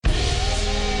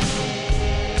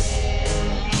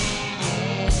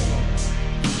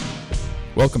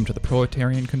Welcome to the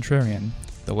Proletarian Contrarian,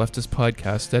 the leftist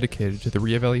podcast dedicated to the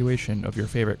reevaluation of your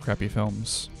favorite crappy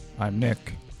films. I'm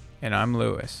Nick. And I'm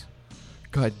Lewis.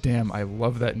 God damn, I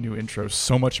love that new intro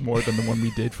so much more than the one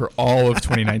we did for all of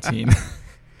 2019.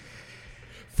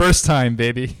 First time,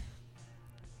 baby.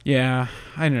 Yeah,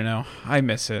 I don't know. I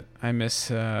miss it. I miss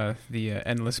the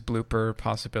endless blooper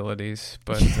possibilities,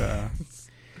 but that's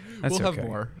we'll okay. have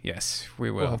more. Yes,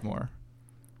 we will. We'll have more.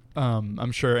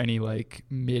 I'm sure any like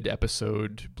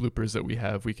mid-episode bloopers that we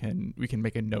have, we can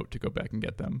make a note to go back and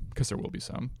get them because there will be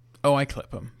some. Oh, I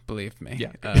clip them. Believe me.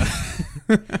 Yeah.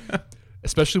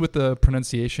 Especially with the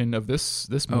pronunciation of this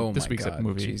week's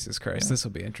movie. Jesus Christ, yeah. This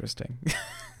will be interesting.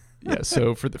 Yeah.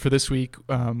 So for this week,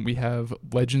 we have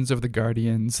Legends of the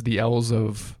Guardians: The Elves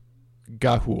of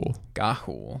Ga'Hoole.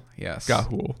 Ga'Hoole. Yes.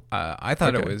 Ga'Hoole. I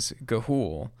thought it was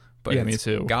Ga'Hoole, but yeah, it's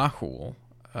me too. Ga'Hoole.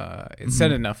 It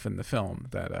said enough in the film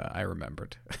that I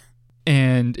remembered.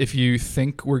 And if you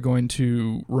think we're going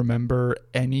to remember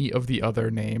any of the other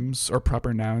names or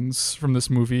proper nouns from this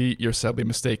movie, you're sadly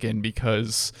mistaken,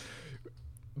 because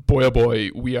boy oh boy,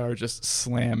 we are just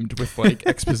slammed with like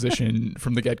exposition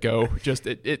from the get-go. Just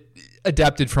it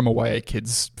adapted from a YA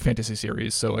kids fantasy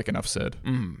series, so like enough said.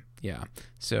 Yeah.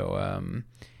 So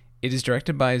it is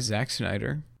directed by Zack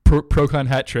Snyder. Procon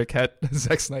hat trick,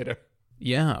 Zack Snyder.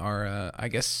 Yeah, our, I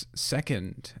guess,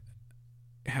 second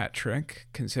hat trick,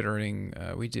 considering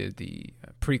we did the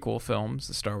prequel films,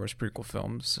 the Star Wars prequel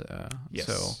films. Yes.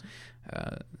 So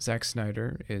Zack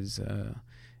Snyder is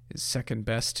second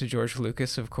best to George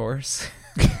Lucas, of course.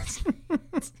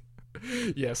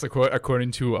 Yes, according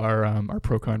to our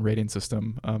Procon rating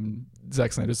system,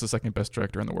 Zack Snyder is the second best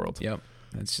director in the world. Yep,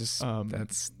 that's just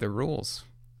that's the rules.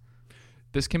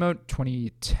 This came out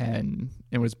 2010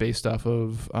 and was based off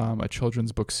of a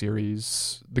children's book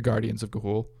series, The Guardians of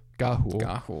Ga'Hoole.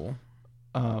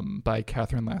 By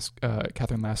Catherine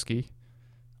Lasky.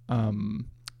 And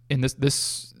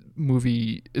this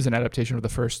movie is an adaptation of the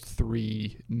first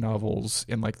 3 novels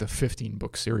in like the 15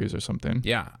 book series or something.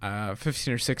 Yeah,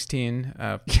 15 or 16,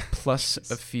 plus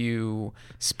a few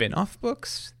spin-off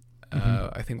books.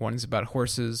 I think one is about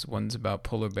horses, one's about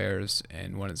polar bears,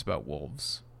 and one is about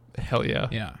wolves. Hell yeah.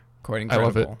 Yeah, quite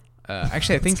incredible. I love it.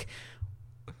 Actually, I think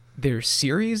they're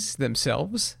series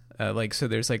themselves. So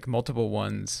there's like multiple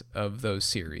ones of those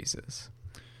series.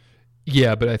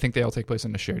 Yeah, but I think they all take place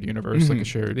in a shared universe, like a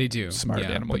shared smart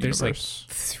animal but there's universe.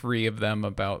 Like 3 of them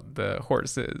about the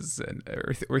horses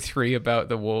or 3 about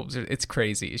the wolves. It's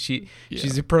crazy.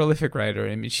 She's a prolific writer.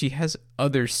 I mean, she has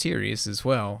other series as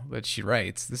well that she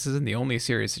writes. This isn't the only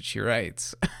series that she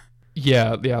writes.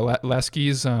 Yeah.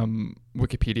 Lasky's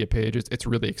Wikipedia page, it's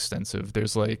really extensive.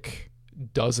 There's like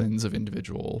dozens of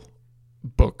individual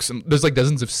books, and there's like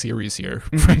dozens of series here.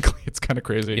 Frankly, it's kind of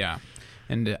crazy. Yeah,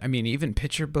 and I mean, even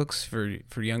picture books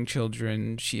for young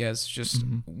children. She has just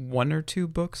 1 or 2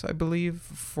 books, I believe,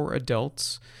 for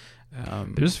adults.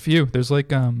 There's a few. There's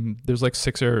like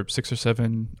 6 or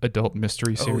 7 adult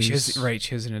mystery series.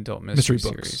 She has an adult mystery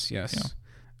series. Books. Yes.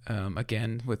 Yeah.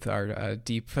 Again, with our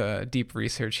deep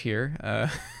research here.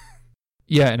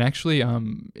 Yeah, and actually,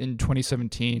 in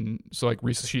 2017, so like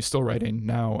she's still writing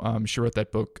now. She wrote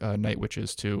that book, Night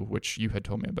Witches, too, which you had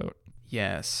told me about.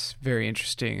 Yes, very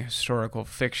interesting historical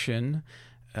fiction,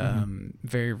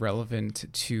 very relevant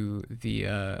to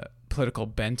the political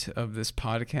bent of this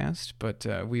podcast. But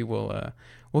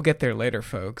we'll get there later,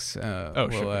 folks.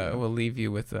 We'll leave you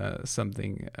with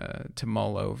something to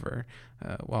mull over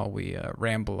while we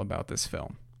ramble about this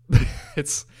film.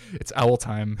 It's owl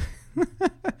time.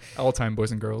 Owl time,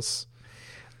 boys and girls.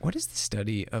 What is the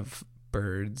study of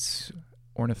birds?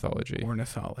 Ornithology.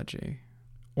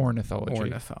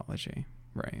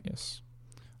 Right. Yes.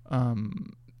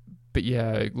 But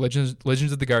yeah, Legends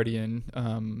of the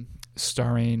Guardian,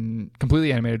 starring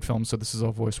completely animated film, so this is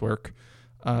all voice work,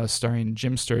 starring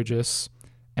Jim Sturgis,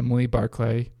 Emily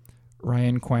Barclay,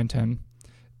 Ryan Quanten,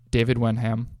 David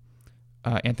Wenham,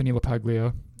 Anthony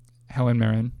LaPaglia, Helen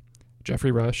Mirren,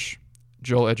 Jeffrey Rush,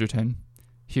 Joel Edgerton,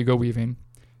 Hugo Weaving,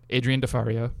 Adrian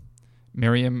DeFaria,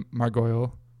 Miriam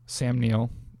Margoyle, Sam Neill,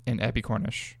 and Abby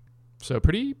Cornish. So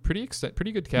pretty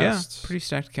good cast. Yeah, pretty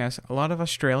stacked cast. A lot of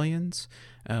Australians.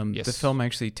 Yes. The film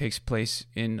actually takes place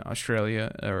in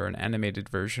Australia, or an animated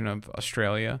version of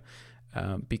Australia,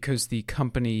 because the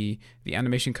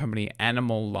animation company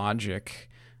Animal Logic,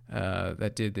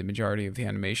 that did the majority of the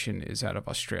animation, is out of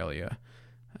Australia.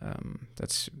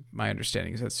 That's my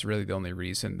understanding. That's really the only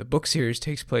reason. The book series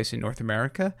takes place in North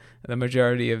America. The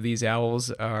majority of these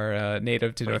owls are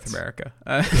native to North America.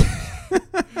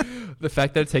 The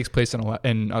fact that it takes place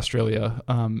in Australia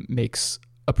makes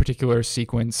a particular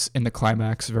sequence in the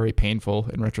climax very painful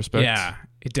in retrospect. Yeah,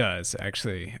 it does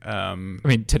actually. I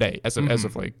mean, today, as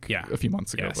of like yeah. a few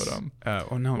months ago, Yes.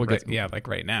 but no, we'll right, get- yeah, like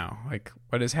right now, like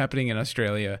what is happening in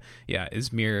Australia,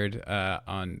 is mirrored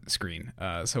on screen.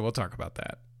 So we'll talk about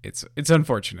that. It's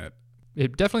unfortunate.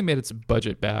 it definitely made its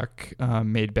budget back,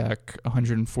 made back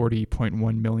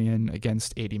 140.1 million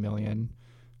against 80 million.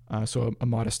 So a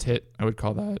modest hit, I would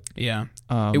call that. Yeah,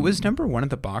 it was number one at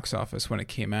the box office when it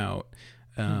came out,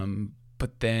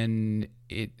 but then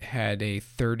it had a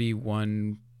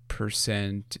 31%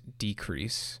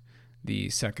 decrease the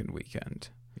second weekend.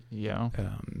 Yeah.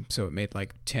 So it made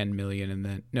like 10 million, and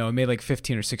then it made like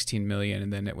 15 or 16 million,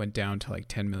 and then it went down to like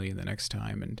 10 million the next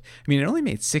time. And I mean, it only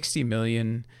made 60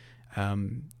 million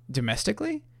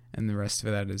domestically, and the rest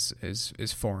of that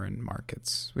is foreign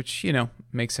markets, which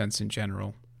makes sense in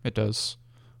general. It does.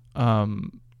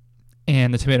 And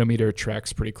the tomato meter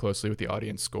tracks pretty closely with the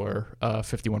audience score.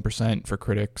 51% for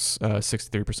critics,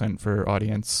 63% for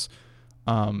audience.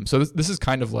 So this is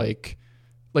kind of like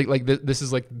this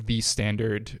is like the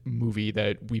standard movie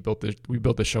that we built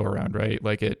the show around, right?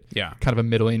 Like it, kind of a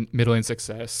middling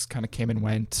success, kind of came and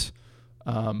went,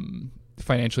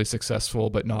 financially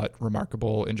successful but not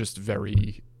remarkable, and just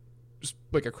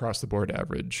like across the board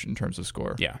average in terms of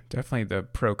score. Yeah, definitely the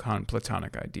pro-con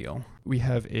platonic ideal. We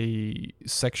have a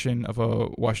section of a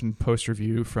Washington Post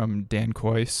review from Dan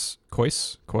Coy.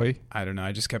 I don't know.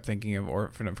 I just kept thinking of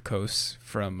Orphan of Kos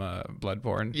from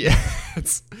Bloodborne. Yeah,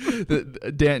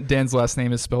 Dan's last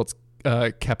name is spelled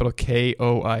capital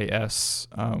Kois.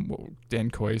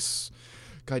 Dan Coyce.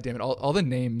 God damn it! All the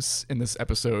names in this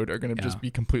episode are going to just be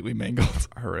completely mangled.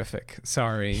 Horrific.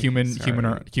 Sorry. Human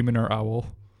or owl.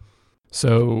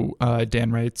 So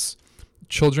Dan writes,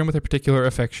 children with a particular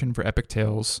affection for epic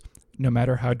tales, no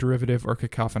matter how derivative or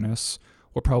cacophonous,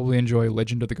 will probably enjoy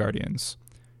Legend of the Guardians.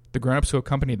 The grown-ups who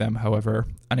accompany them, however,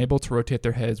 unable to rotate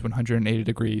their heads 180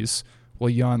 degrees, will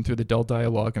yawn through the dull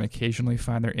dialogue and occasionally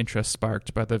find their interest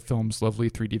sparked by the film's lovely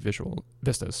 3D visual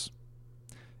vistas.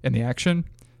 In the action,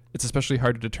 it's especially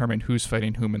hard to determine who's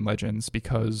fighting whom in Legends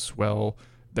because, well,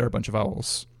 they're a bunch of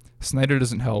owls. Snyder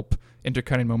doesn't help,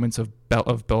 intercutting moments of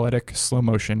balletic slow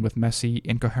motion with messy,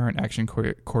 incoherent action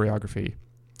choreography.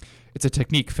 It's a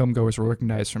technique filmgoers will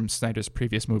recognize from Snyder's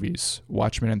previous movies,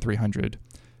 Watchmen and 300.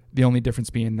 The only difference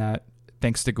being that,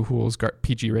 thanks to Gahul's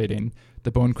PG rating,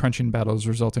 the bone-crunching battles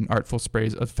result in artful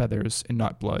sprays of feathers and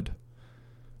not blood.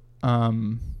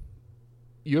 You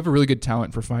have a really good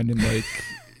talent for finding, like,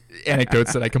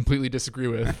 anecdotes that I completely disagree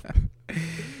with.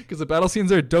 Because the battle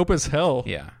scenes are dope as hell.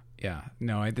 Yeah.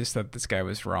 No, I just thought this guy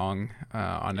was wrong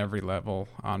on every level,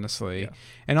 honestly. Yeah.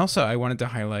 And also, I wanted to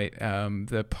highlight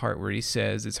the part where he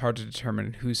says it's hard to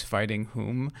determine who's fighting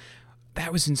whom.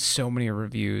 That was in so many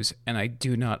reviews, and I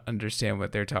do not understand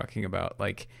what they're talking about.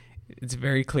 Like, it's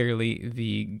very clearly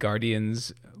the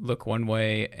Guardians look one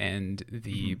way and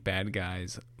the bad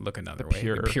guys look another way.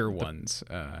 The pure ones,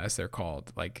 as they're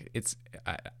called. Like,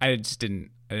 I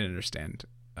didn't understand.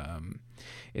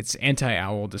 It's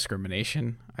anti-owl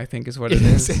discrimination, I think is what it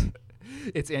is.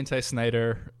 It's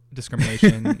anti-Snyder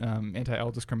discrimination,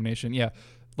 anti-owl discrimination. Yeah,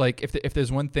 like if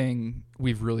there's one thing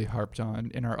we've really harped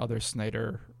on in our other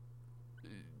Snyder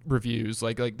reviews,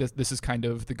 like this is kind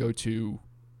of the go-to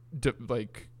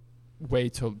way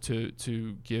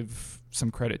to give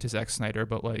some credit to Zack Snyder.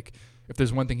 But like, if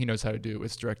there's one thing he knows how to do,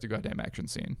 it's direct a goddamn action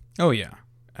scene. Oh yeah,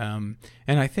 and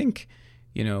I think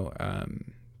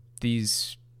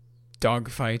these dog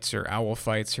fights or owl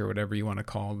fights or whatever you want to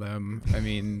call them, I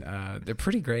mean, they're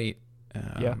pretty great.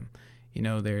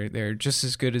 They're just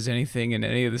as good as anything in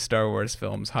any of the Star Wars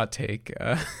films. Hot take.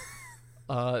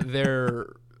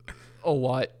 They're a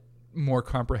lot more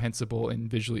comprehensible and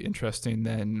visually interesting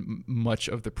than much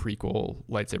of the prequel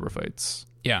lightsaber fights.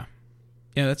 Yeah,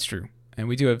 that's true. And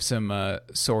we do have some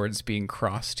swords being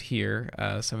crossed here.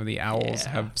 Some of the owls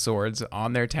have swords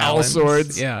on their talons. Owl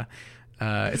swords. Yeah.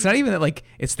 It's not even that, like,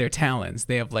 it's their talons.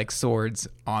 They have, like, swords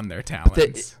on their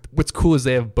talons. What's cool is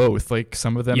they have both. Like,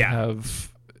 some of them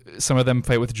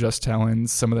fight with just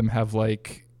talons. Some of them have,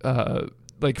 like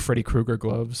Freddy Krueger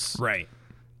gloves. Right.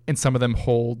 And some of them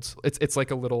hold, it's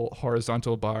like a little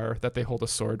horizontal bar that they hold a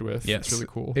sword with. Yes. It's really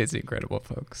cool. It's incredible,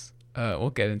 folks. We'll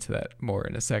get into that more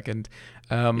in a second.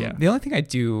 The only thing I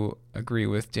do agree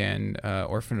with Dan,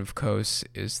 Orphan of Kos,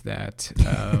 is that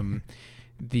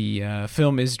the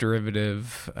film is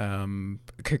derivative,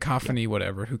 cacophony,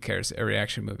 whatever, who cares? Every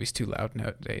action movie's too loud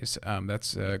nowadays.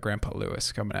 That's Grandpa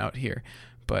Lewis coming out here.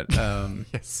 But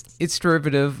it's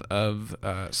derivative of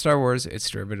Star Wars. It's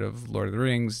derivative of Lord of the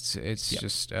Rings. It's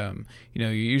just,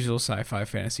 your usual sci-fi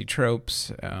fantasy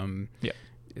tropes.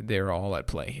 They're all at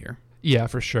play here. Yeah,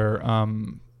 for sure.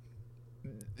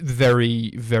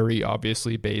 Very, very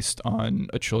obviously based on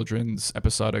a children's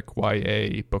episodic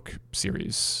YA book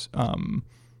series.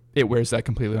 It wears that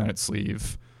completely on its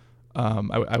sleeve.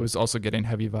 I was also getting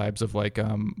heavy vibes of like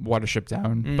Watership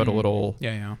Down, but a little,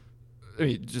 Yeah. I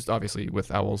mean, just obviously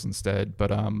with owls instead.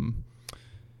 But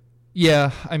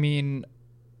yeah, I mean,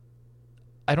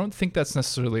 I don't think that's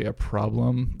necessarily a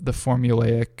problem. The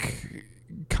formulaic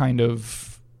kind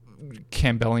of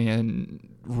Campbellian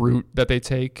route that they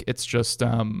take. It's just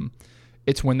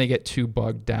it's when they get too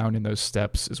bogged down in those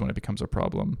steps is when it becomes a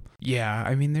problem. Yeah,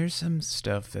 I mean, there's some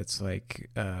stuff that's like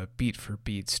beat for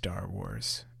beat Star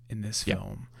Wars in this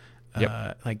film.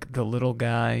 Like the little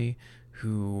guy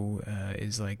who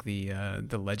is like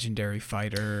the legendary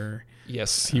fighter.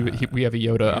 Yes, we have a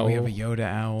Yoda owl. We have a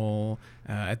Yoda owl.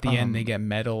 At the end, they get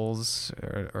medals,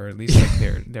 or at least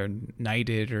like they're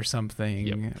knighted or something.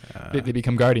 Yep. They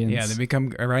become guardians. Yeah, they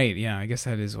become right. Yeah, I guess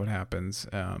that is what happens.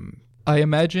 I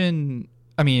imagine.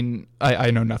 I mean,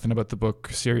 I know nothing about the book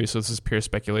series, so this is pure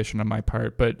speculation on my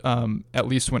part. But at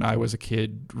least when I was a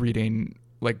kid reading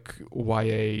like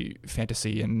YA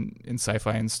fantasy and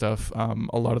sci-fi and stuff,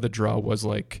 a lot of the draw was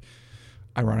like,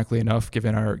 ironically enough,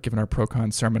 given our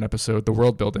pro-con sermon episode, the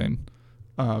world building,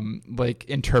 like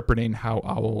interpreting how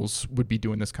owls would be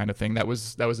doing this kind of thing. That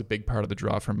was a big part of the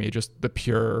draw for me, just the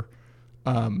pure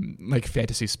like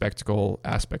fantasy spectacle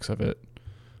aspects of it.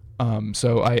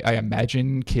 So I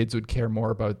imagine kids would care more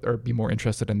about or be more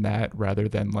interested in that rather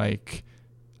than like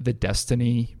the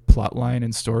Destiny plot line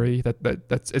and story.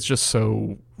 That's it's just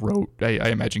so rote. I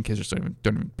imagine kids just don't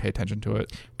even pay attention to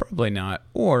it. Probably not.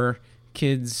 Or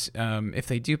kids, if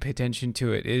they do pay attention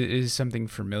to it, it is something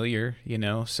familiar, you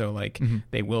know? So like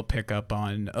they will pick up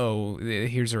on, oh,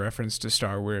 here's a reference to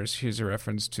Star Wars. Here's a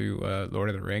reference to Lord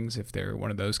of the Rings, if they're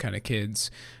one of those kind of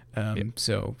kids.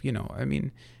 So, you know, I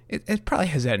mean, it probably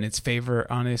has that in its favor,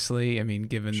 honestly. I mean,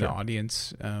 given the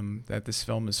audience that this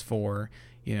film is for,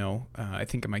 you know, I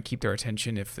think it might keep their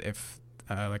attention if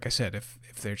like I said, if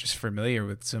they're just familiar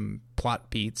with some plot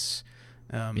beats,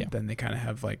 then they kind of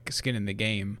have like skin in the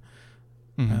game.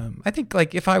 I think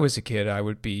like if I was a kid, I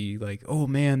would be like, oh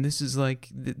man, this is like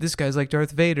this guy's like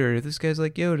Darth Vader, this guy's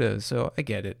like Yoda. So I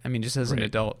get it. I mean, just as an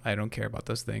adult, I don't care about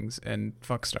those things and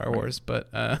fuck Star Wars, but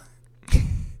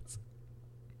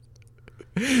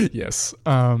yes.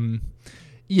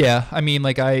 Yeah, I mean,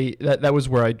 like that was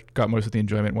where I got most of the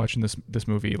enjoyment watching this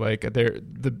movie. Like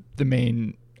the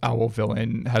main owl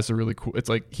villain has a really cool. It's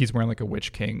like he's wearing like a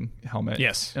Witch King helmet.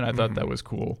 Yes, and I thought that was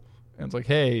cool. And it's like,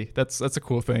 hey, that's a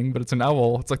cool thing, but it's an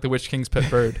owl. It's like the Witch King's pet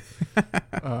bird.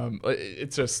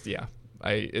 It's just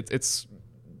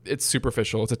it's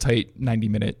superficial. It's a tight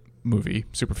 90-minute movie.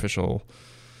 Superficial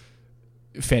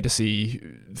fantasy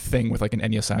thing with like an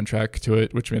Enya soundtrack to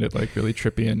it, which made it like really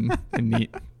trippy and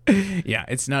neat. Yeah,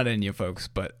 it's not Enya, folks,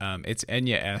 but it's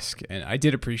Enya-esque, and I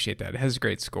did appreciate that. It has a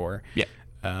great score. Yeah.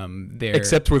 There,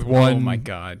 except with one. Oh my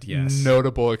God, yes.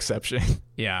 Notable exception.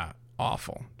 Yeah,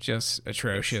 awful, just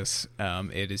atrocious.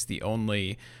 It is the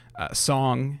only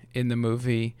song in the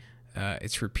movie.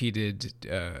 It's repeated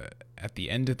at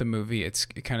the end of the movie. It's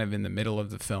kind of in the middle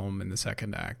of the film in the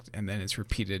second act, and then it's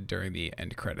repeated during the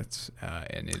end credits,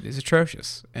 and it is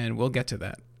atrocious. And we'll get to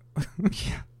that.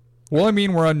 Yeah. Well, I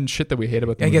mean, we're on shit that we hate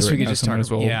about the movie. I guess we right could now, just so talk.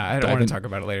 as well Yeah, I don't want to talk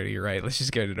about it later. You're right. Let's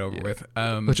just get it over with.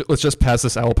 Let's just pass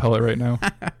this owl pellet right now.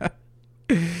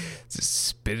 Just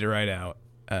spit it right out.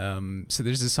 So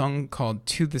there's a song called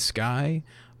 "To the Sky"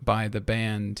 by the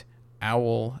band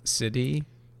Owl City.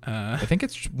 I think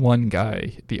it's one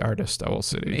guy, the artist, Owl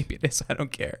City. Maybe it is. I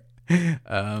don't care.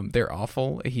 They're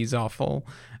awful. He's awful.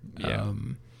 Yeah.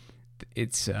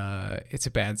 It's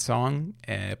a bad song.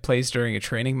 It plays during a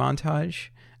training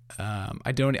montage.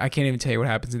 I can't even tell you what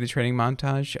happens in the training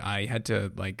montage. I had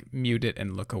to like mute it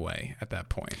and look away at that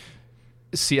point.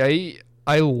 See,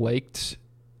 I liked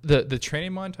the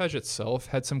training montage itself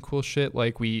had some cool shit.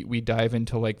 Like we dive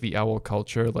into like the owl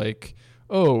culture, like,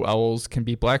 oh, owls can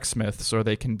be blacksmiths, or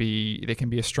they can be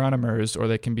astronomers, or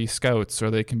they can be scouts,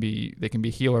 or they can be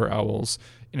healer owls.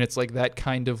 And it's like that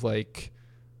kind of like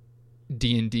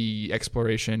D&D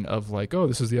exploration of like, oh,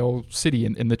 this is the Owl City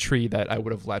in the tree that I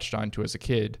would have latched onto as a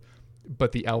kid.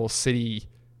 But the Owl City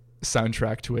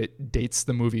soundtrack to it dates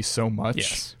the movie so much.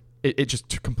 Yes. It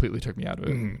just completely took me out of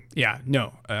it. Yeah,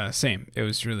 no, same. It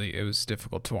was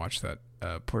difficult to watch that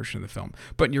portion of the film.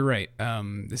 But you're right.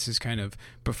 This is kind of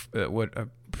what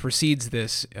precedes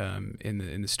this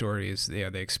in the story is they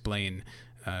explain,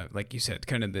 like you said,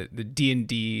 kind of the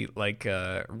D&D like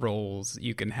roles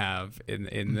you can have in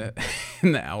the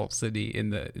in the Owl City in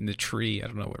the tree. I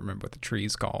don't remember what the tree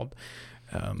is called.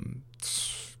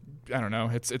 I don't know.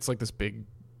 It's like this big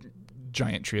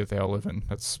giant tree that they all live in.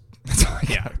 That's all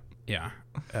I got. Yeah.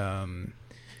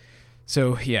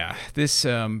 So yeah, this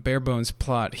bare bones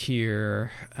plot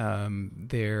here.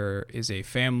 There is a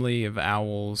family of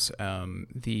owls.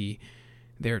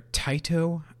 They're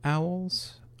Tyto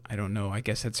owls. I don't know. I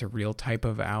guess that's a real type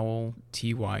of owl.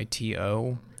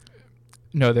 Tyto.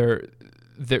 No, they're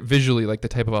visually like the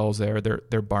type of owls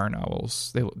they're barn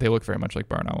owls. They look very much like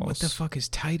barn owls. What the fuck is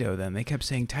Tyto then? They kept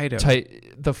saying Tyto.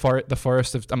 The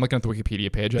forest of, I'm looking at the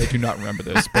Wikipedia page. I do not remember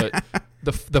this, but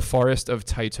the forest of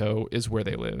Tyto is where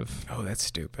they live. Oh, that's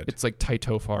stupid. It's like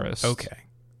Tyto Forest. Okay.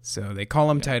 So they call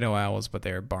them Tyto owls, but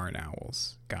they're barn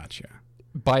owls. Gotcha.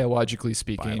 Biologically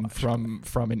speaking, from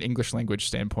an English language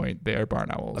standpoint, they are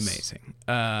barn owls. Amazing.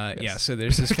 Yes. Yeah, so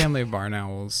there's this family of barn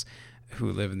owls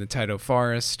who live in the Tyto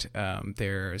Forest.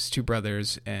 There's two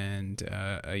brothers and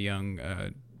a young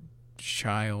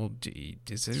child.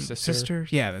 Is it a sister?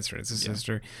 Yeah, that's right. It's a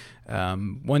sister.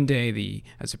 One day,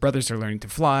 as the brothers are learning to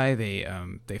fly,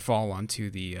 they fall onto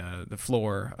the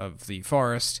floor of the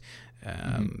forest,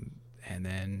 and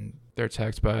then they're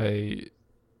attacked by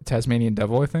Tasmanian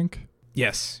devil, I think.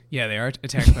 Yes, yeah, they are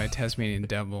attacked by a Tasmanian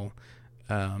devil,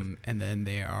 and then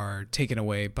they are taken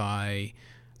away by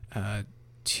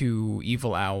two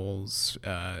evil owls,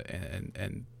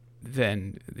 and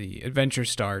then the adventure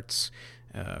starts.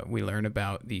 We learn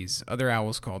about these other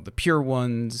owls called the Pure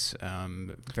Ones,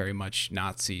 very much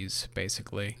Nazis,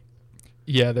 basically.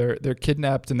 Yeah, they're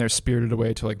kidnapped and they're spirited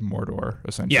away to like Mordor,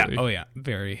 essentially. Yeah, oh yeah,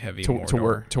 very heavy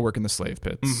Mordor. to work in the slave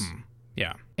pits. Mm-hmm.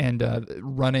 Yeah, and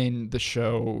running the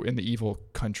show in the evil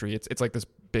country, it's like this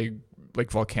big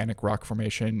like volcanic rock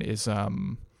formation is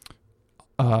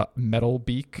Metal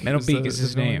Beak. Metal Beak is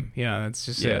his name. Yeah, that's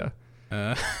just it.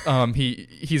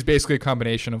 He's basically a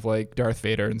combination of like Darth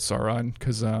Vader and Sauron,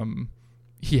 because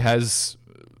he has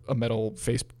a metal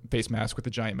face mask with a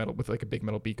giant metal with like a big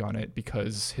metal beak on it,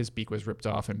 because his beak was ripped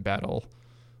off in battle.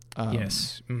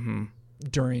 Yes. Mm-hmm.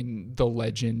 During the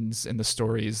legends and the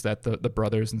stories that the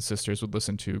brothers and sisters would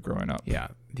listen to growing up. Yeah,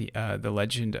 the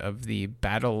legend of the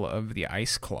Battle of the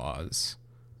Ice Claws.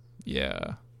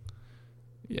 Yeah,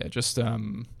 just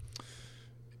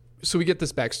so we get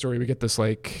this backstory, we get this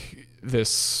like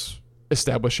this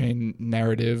establishing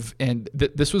narrative, and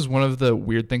this was one of the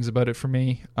weird things about it for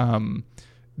me.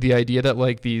 The idea that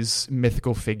like these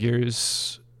mythical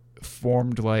figures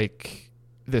formed like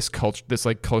this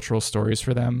like cultural stories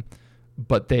for them,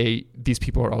 but these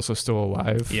people are also still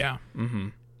alive. Yeah.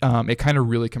 Mm-hmm. It kind of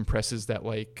really compresses that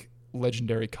like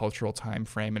legendary cultural time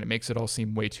frame, and it makes it all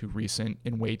seem way too recent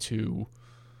and way too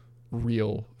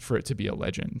real for it to be a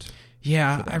legend.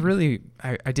 Yeah,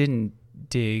 I didn't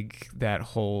dig that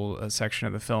whole section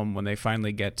of the film when they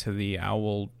finally get to the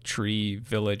Owl Tree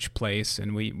Village place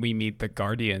and we meet the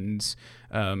Guardians.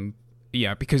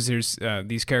 Yeah, because there's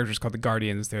these characters called the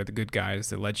Guardians. They're the good guys,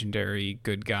 the legendary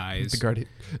good guys. The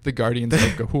Guardians of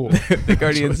Ga'Hoole. The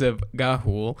Guardians of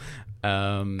Ga'Hoole.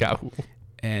 Ga'Hoole.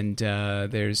 And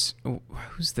there's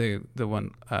who's the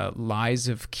one? Lies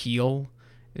of Keel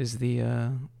is the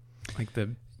like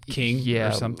the king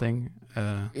or something.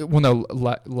 Well, no,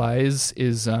 Lies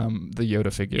is the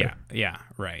Yoda figure. Yeah,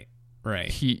 right.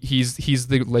 He's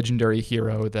the legendary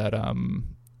hero that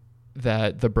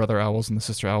that the brother owls and the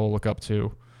sister owl look up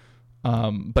to.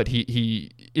 But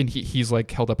he's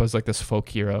like held up as like this folk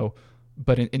hero.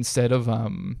 But instead of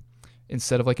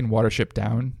like in Watership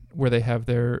Down, where they have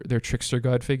their trickster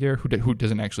god figure who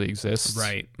doesn't actually exist,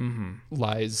 right? Mm-hmm.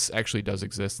 Lies actually does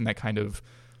exist, and that kind of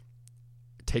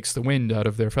takes the wind out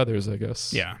of their feathers, I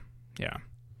guess. Yeah.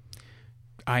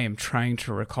 I am trying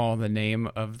to recall the name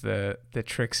of the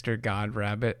trickster god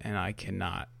rabbit, and I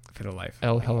cannot for the life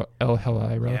of me. El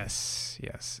Helira. Yes.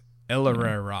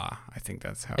 Elrera. I think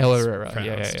that's how Elrera. it's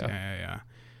pronounced. Yeah.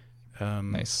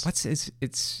 Nice.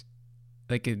 It's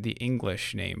like the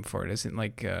English name for it isn't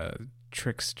like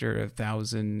trickster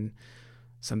 1,000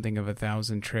 something of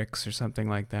 1,000 tricks or something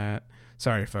like that.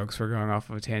 Sorry, folks, we're going off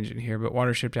of a tangent here, but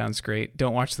Watership Down's great.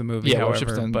 Don't watch the movie,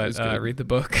 however, but read the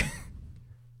book.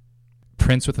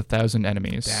 Prince with 1,000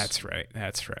 enemies. That's right.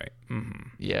 Mm-hmm.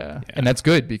 Yeah, and that's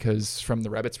good because from the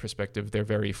rabbit's perspective, they're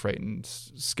very frightened,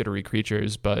 skittery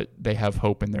creatures, but they have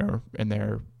hope in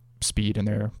their speed and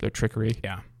their trickery.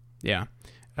 Yeah.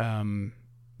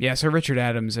 So Richard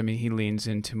Adams, I mean, he leans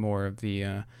into more of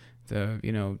the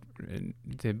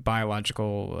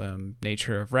biological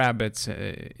nature of rabbits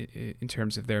in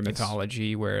terms of their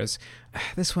mythology, whereas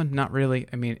this one, not really.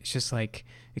 I mean, it's just like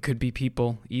it could be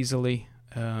people easily.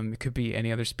 It could be any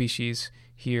other species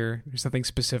here. There's nothing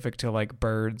specific to like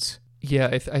birds. Yeah,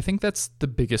 I think that's the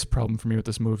biggest problem for me with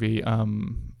this movie.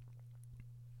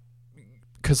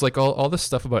 because like all the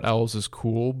stuff about owls is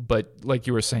cool, but like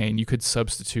you were saying, you could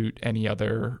substitute any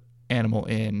other animal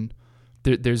in.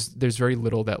 There's very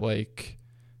little that like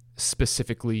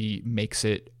specifically makes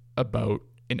it about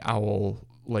an owl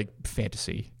like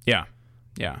fantasy. Yeah.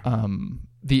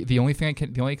 The only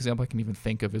example I can even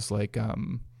think of is like a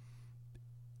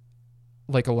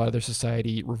lot of their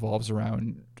society revolves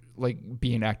around like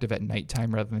being active at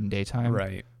nighttime rather than daytime.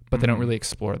 Right. But they don't really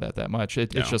explore that much. No.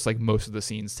 It's just like most of the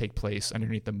scenes take place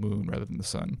underneath the moon rather than the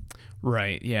sun.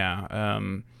 Right. Yeah.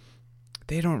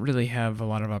 They don't really have a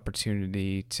lot of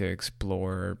opportunity to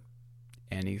explore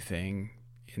anything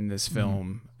in this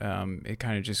film. It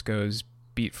kind of just goes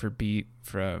beat for beat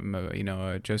from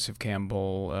a Joseph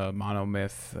Campbell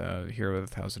monomyth, Hero with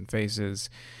a Thousand Faces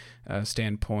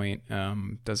standpoint.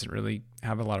 Doesn't really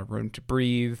have a lot of room to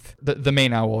breathe. The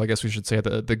main owl, I guess we should say,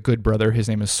 the good brother, his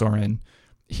name is Soren.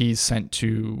 He's sent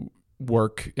to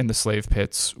work in the slave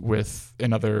pits with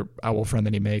another owl friend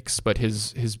that he makes, but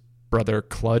his brother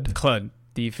Clud,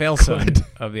 the fail son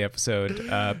of the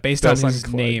episode, based on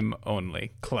his name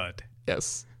only, Clud.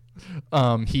 Yes.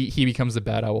 He becomes the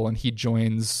bad owl, and he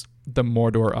joins the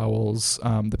Mordor owls,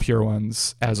 the pure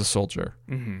ones, as a soldier.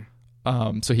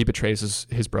 Mm-hmm. So he betrays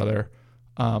his brother,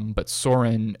 but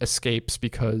Soren escapes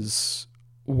because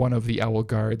one of the owl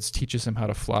guards teaches him how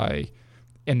to fly,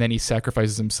 and then he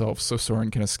sacrifices himself so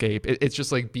Soren can escape. It's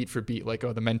just like beat for beat, like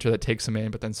the mentor that takes him in,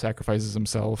 but then sacrifices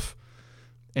himself,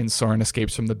 and Soren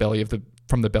escapes from the belly of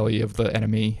the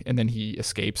enemy, and then he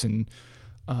escapes, and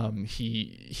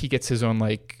he gets his own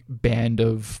like band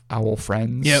of owl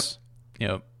friends.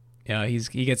 Yep. Yeah,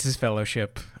 he gets his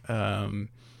fellowship.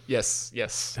 Yes.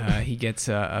 He gets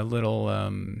a little.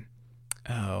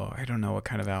 I don't know what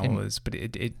kind of owl is, but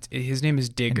his name is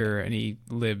Digger, and he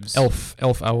lives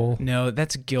elf owl. No,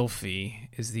 that's Gylfi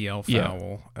is the elf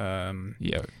owl.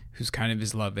 Who's kind of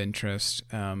his love interest.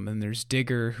 And there's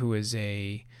Digger, who is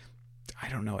I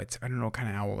don't know what kind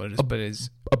of owl it is, but is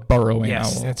a burrowing owl.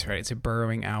 Yes, that's right. It's a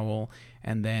burrowing owl,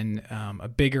 and then a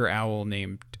bigger owl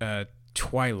named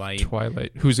Twilight,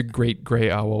 who's a great gray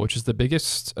owl, which is the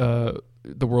biggest,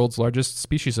 the world's largest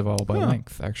species of owl by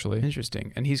length, actually.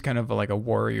 Interesting. And he's kind of like a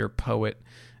warrior poet,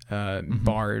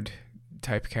 bard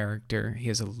type character. He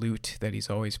has a lute that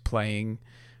he's always playing,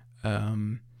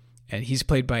 and he's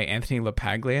played by Anthony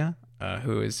LaPaglia,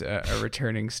 who is a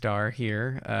returning star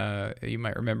here. You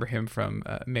might remember him from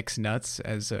Mixed Nuts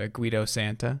as Guido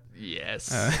Santa.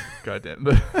 Yes. Goddamn.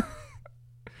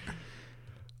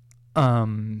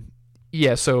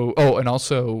 Yeah. So, and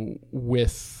also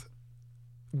with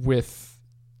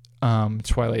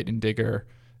Twilight and Digger,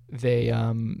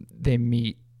 they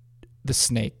meet the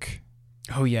snake.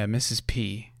 Oh yeah, Mrs.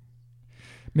 P.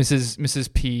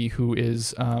 Mrs. P, who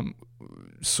is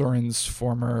Soren's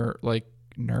former like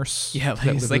nurse. Yeah, like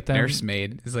it's like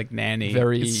nursemaid. It's like nanny.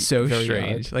 It's so very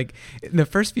strange. odd. Like in the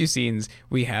first few scenes,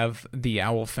 we have the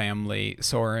owl family,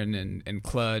 Soren and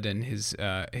Clud and his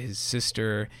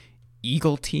sister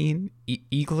Eagletine.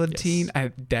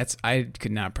 Yes. I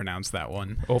could not pronounce that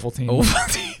one.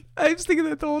 Ovaltine. I was thinking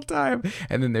that the whole time.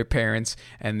 And then their parents,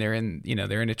 and they're in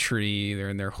a tree. They're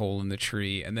in their hole in the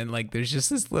tree, and then like there's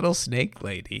just this little snake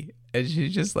lady, and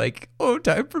she's just like, "Oh,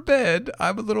 time for bed.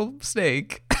 I'm a little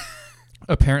snake."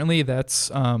 Apparently, that's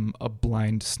a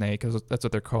blind snake. That's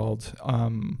what they're called.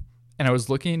 And I was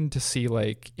looking to see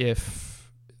like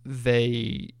if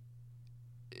they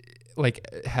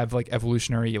like have like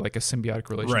evolutionary like a symbiotic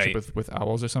relationship with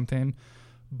owls or something.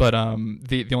 But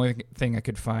the only thing I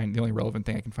could find, the only relevant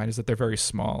thing I can find is that they're very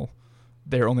small.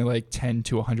 They're only like 10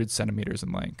 to 100 centimeters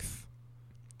in length,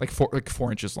 like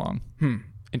 4 inches long.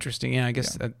 Interesting. Yeah, I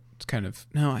guess that's kind of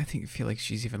no. I feel like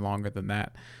she's even longer than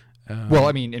that. Well,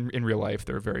 I mean, in real life,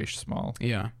 they're very small.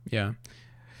 Yeah.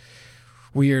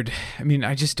 Weird. I mean,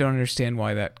 I just don't understand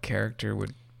why that character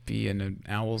would be in an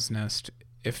owl's nest,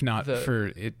 if not for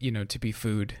it, to be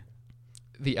food.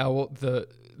 The owl, the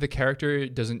character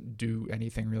doesn't do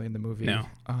anything really in the movie. No.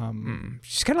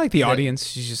 She's kind of like the audience.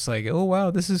 She's just like, oh wow,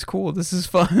 this is cool. This is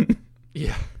fun.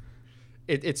 Yeah.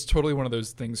 It's totally one of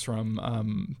those things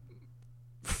from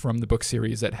the book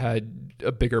series that had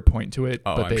a bigger point to it.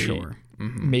 Oh, but I'm sure.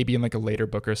 Mm-hmm. Maybe in like a later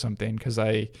book or something, because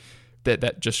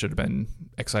that just should have been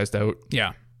excised out.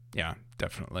 Yeah,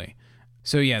 definitely.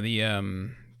 So yeah, the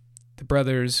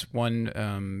brothers,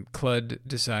 one Clud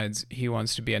decides he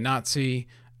wants to be a Nazi,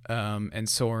 and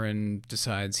Soren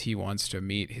decides he wants to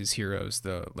meet his heroes,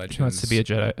 the legends. He wants to be a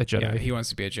Jedi. Yeah, he wants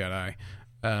to be a Jedi.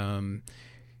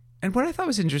 And what I thought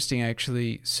was interesting,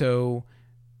 actually, so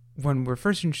when we're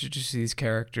first introduced to these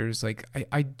characters, like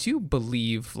I do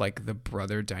believe like the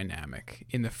brother dynamic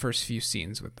in the first few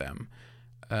scenes with them.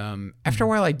 After a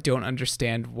while, I don't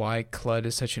understand why Cludd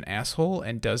is such an asshole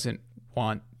and doesn't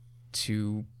want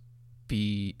to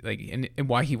be like, and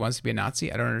why he wants to be a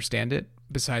Nazi. I don't understand it.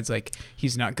 Besides, like,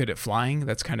 he's not good at flying.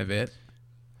 That's kind of it.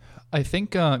 I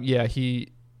think, I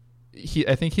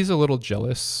think he's a little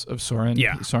jealous of Soren.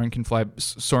 Yeah. Soren can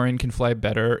fly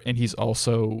better, and he's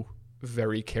also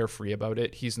very carefree about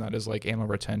it. He's not as like ammo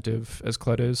retentive as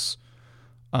Cludd is.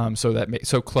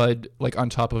 So Cludd, like, on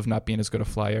top of not being as good a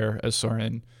flyer as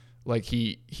Soren, like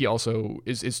he also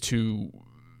is too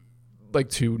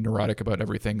neurotic about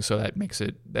everything. So that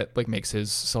makes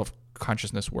his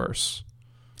self-consciousness worse.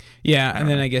 Yeah, and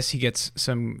then I guess he gets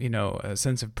some, a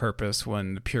sense of purpose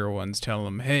when the pure ones tell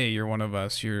him, "Hey, you're one of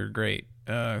us. You're great.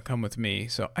 Come with me."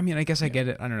 So, I mean, I guess I get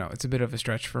it. I don't know. It's a bit of a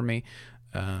stretch for me.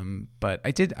 But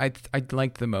I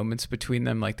liked the moments between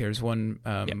them. Like, there's one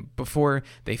before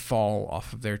they fall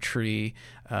off of their tree.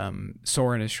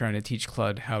 Soren is trying to teach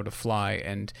Cludd how to fly,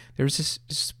 and there's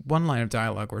this one line of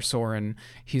dialogue where Soren,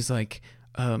 he's like,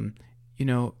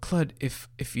 Cludd,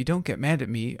 if you don't get mad at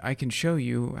me, I can show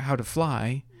you how to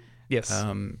fly. Yes.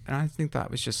 And I think that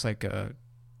was just like a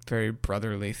very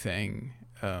brotherly thing.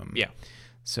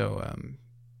 So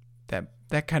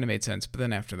that kind of made sense. But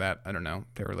then after that, I don't know,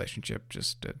 their relationship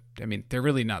just, they're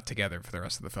really not together for the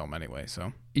rest of the film anyway.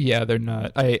 So yeah, they're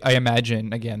not. I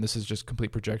imagine, again, this is just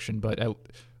complete projection, but I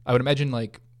would imagine,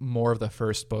 like, more of the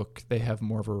first book, they have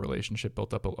more of a relationship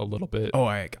built up a little bit. Oh,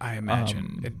 I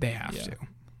imagine they have to.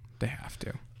 They have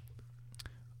to.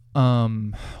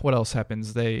 What else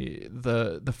happens?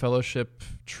 The Fellowship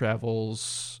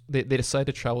travels. They decide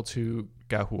to travel to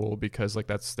Ga'Hoole because, like,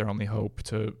 that's their only hope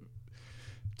to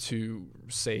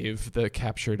save the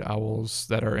captured owls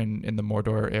that are in the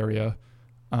Mordor area.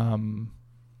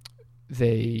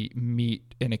 They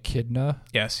meet an echidna.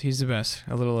 Yes, he's the best.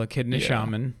 A little echidna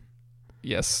shaman.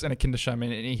 Yes, an echidna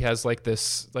shaman, and he has like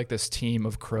this team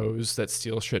of crows that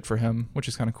steal shit for him, which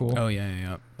is kind of cool. Oh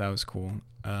yeah, that was cool.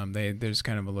 There's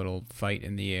kind of a little fight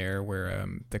in the air where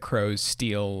the crows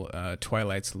steal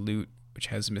Twilight's loot, which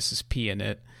has Mrs. P in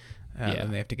it,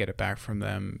 and they have to get it back from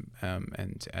them.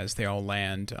 And as they all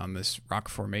land on this rock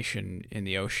formation in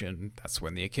the ocean, that's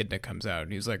when the echidna comes out,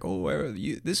 and he's like, "Oh,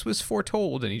 this was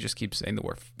foretold," and he just keeps saying the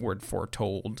word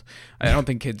foretold. I don't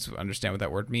think kids understand what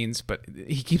that word means, but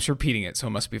he keeps repeating it, so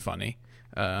it must be funny.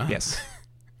 Yes.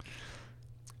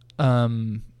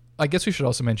 I guess we should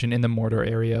also mention in the Mordor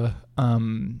area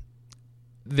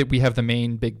that we have the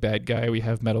main big bad guy. We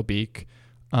have Metalbeak,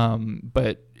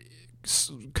 but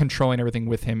controlling everything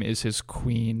with him is his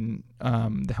queen,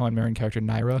 the Helen Mirren character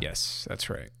Nyra. Yes, that's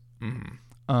right.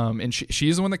 Mm-hmm. And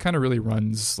she's the one that kind of really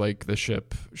runs, like, the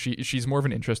ship. She's more of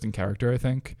an interesting character, I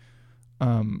think.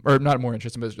 Or not more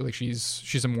interesting, but like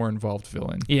she's a more involved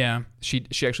villain. Yeah, she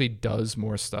actually does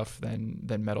more stuff than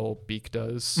Metalbeak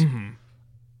does.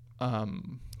 Mm-hmm.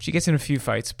 She gets in a few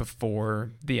fights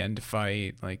before the end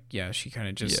fight. Like, she kind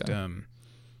of just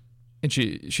and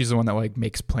she's the one that, like,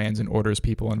 makes plans and orders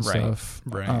people and stuff.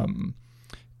 Right.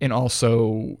 And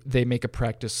also they make a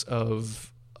practice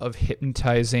of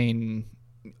hypnotizing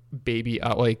baby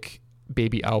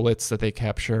owlets that they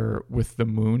capture with the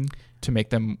moon to make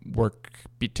them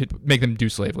to make them do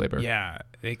slave labor. Yeah,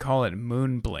 they call it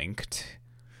moon blinked.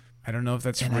 I don't know if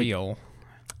that's real.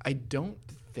 I don't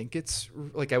think it's,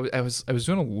 like, I was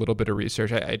doing a little bit of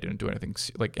research. I didn't do anything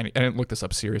like I didn't look this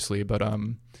up seriously, but I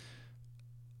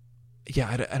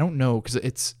don't know, because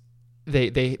it's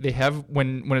they have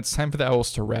when it's time for the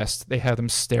owls to rest, they have them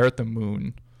stare at the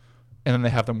moon, and then they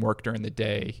have them work during the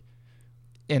day,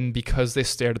 and because they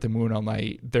stared at the moon all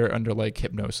night, they're under, like,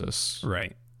 hypnosis.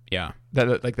 Right. Yeah.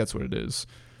 That's what it is.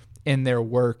 And their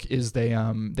work is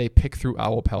they pick through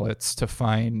owl pellets to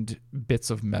find bits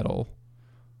of metal,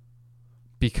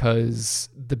 because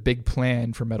the big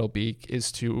plan for Metalbeak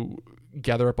is to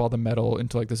gather up all the metal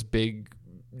into, like, this big,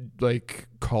 like,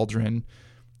 cauldron,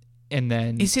 and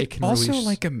then is it can also release,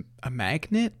 like a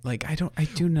magnet? Like, I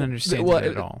do not understand it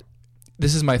at all.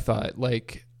 This is my thought.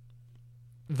 Like,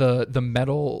 the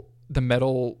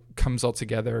metal comes all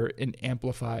together and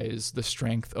amplifies the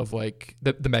strength of, like,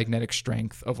 the magnetic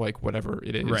strength of, like, whatever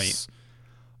it is. Right.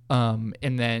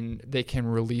 And then they can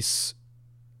release,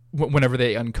 whenever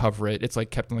they uncover it, it's,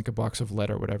 like, kept in, like, a box of lead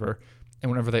or whatever. And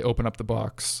whenever they open up the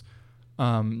box,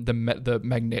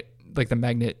 the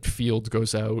magnet field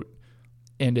goes out,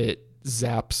 and it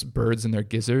zaps birds and their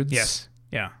gizzards. Yes.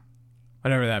 Yeah.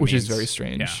 Whatever that which means. Is very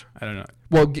strange. Yeah. I don't know.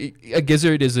 Well, a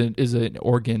gizzard is an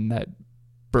organ that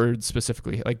birds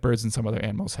specifically, like birds and some other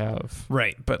animals, have.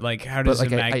 Right, but, like, how does a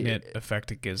magnet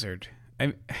affect a gizzard?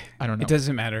 I don't know. It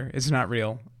doesn't matter. It's not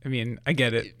real. I mean, I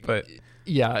get it, but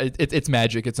yeah, it's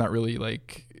magic. It's not really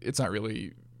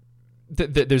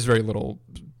there's very little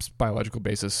biological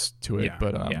basis to it, Yeah,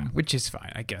 but yeah, which is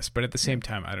fine, I guess. But at the same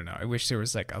time, I don't know. I wish there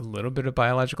was like a little bit of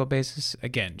biological basis.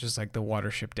 Again, just like the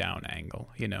Watership Down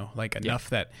angle, like enough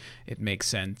that it makes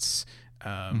sense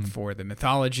for the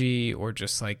mythology, or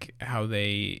just like how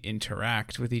they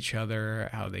interact with each other,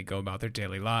 how they go about their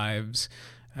daily lives.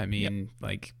 I mean,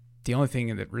 like the only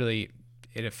thing that really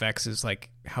it affects is like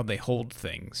how they hold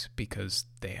things, because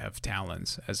they have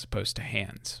talons as opposed to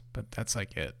hands. But that's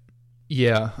like it.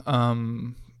 Yeah.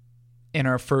 In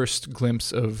our first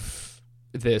glimpse of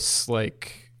this,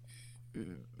 like,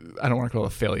 I don't want to call it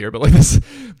a failure, but like this,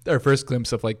 our first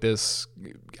glimpse of like this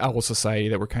owl society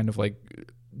that we're kind of like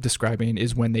describing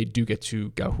is when they do get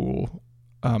to Ga'Hoole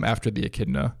after the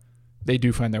Echidna. They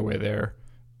do find their way there,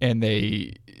 and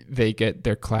they get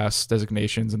their class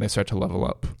designations and they start to level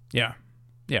up. Yeah.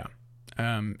 Yeah.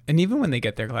 And even when they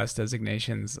get their class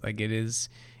designations, like it is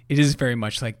very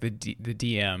much like the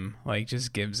DM like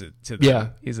just gives it to them. Yeah.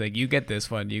 He's like, you get this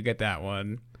one, you get that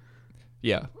one.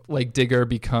 Yeah. Like Digger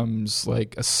becomes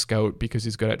like a scout because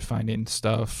he's good at finding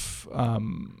stuff.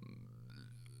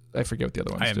 I forget what the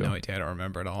other ones do. I have no idea. I don't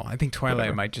remember at all. I think Twilight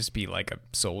Whatever. might just be like a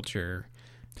soldier.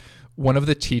 One of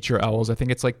the teacher owls, I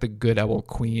think it's like the good owl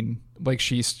queen. Like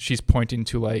she's pointing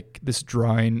to like this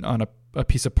drawing on a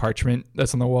piece of parchment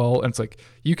that's on the wall, and it's like,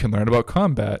 you can learn about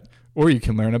combat, or you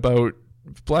can learn about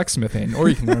blacksmithing, or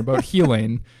you can learn about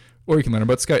healing, or you can learn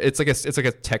about scout. It's like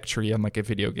a tech tree on like a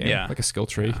video game, like a skill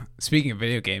tree. Speaking of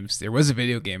video games, there was a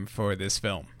video game for this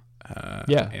film.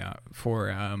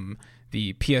 For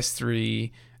the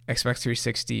PS3, Xbox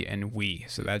 360, and Wii.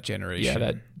 So that generation.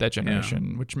 Yeah, that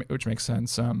generation, which makes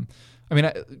sense. I mean,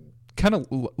 kind of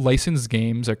licensed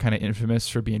games are kind of infamous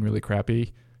for being really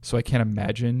crappy, so I can't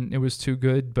imagine it was too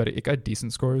good, but it got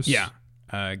decent scores. Yeah.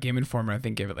 Game Informer, I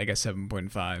think, gave it like a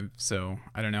 7.5. So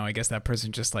I don't know. I guess that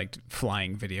person just liked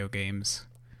flying video games.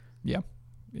 Yeah.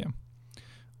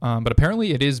 But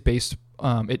apparently it is based.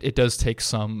 It does take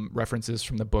some references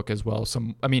from the book as well.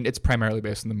 It's primarily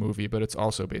based on the movie, but it's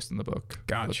also based in the book.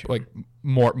 Gotcha. Like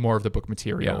more of the book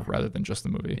material rather than just the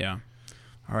movie. Yeah.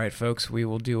 All right, folks. We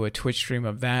will do a Twitch stream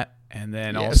of that, and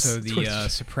then Yes, also the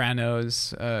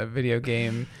Sopranos video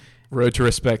game. Road to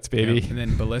Respect, baby. Yep. And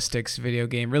then Ballistics video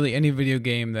game. Really, any video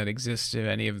game that exists in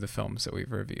any of the films that we've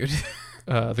reviewed.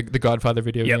 The Godfather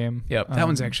video game. Yep. That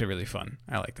one's actually really fun.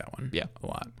 I like that one. Yeah. A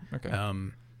lot. Okay.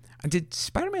 Did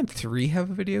Spider-Man 3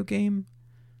 have a video game?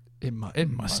 It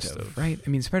must have, right? I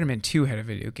mean, Spider-Man 2 had a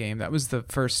video game. That was the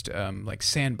first like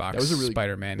sandbox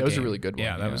Spider-Man game. That was a really good one.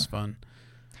 Yeah, that was fun.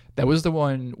 That was the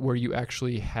one where you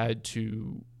actually had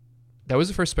to... That was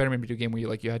the first Spider-Man video game where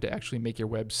you had to actually make your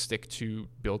web stick to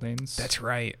buildings. That's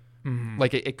right. Mm-hmm.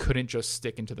 Like it couldn't just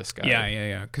stick into the sky.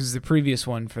 Yeah. Because the previous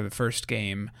one for the first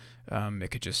game,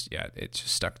 it just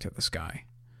stuck to the sky.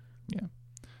 Yeah.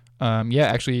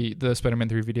 Actually, the Spider-Man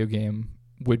 3 video game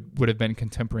would have been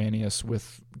contemporaneous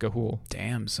with Ga'Hoole.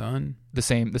 Damn, son. The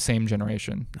same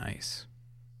generation. Nice.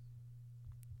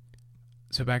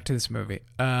 So back to this movie.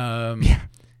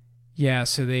 Yeah.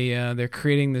 So they're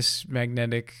creating this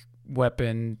magnetic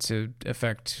weapon to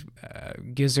affect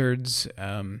gizzards.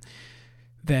 Then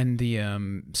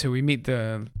so we meet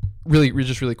the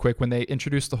really quick, when they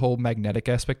introduced the whole magnetic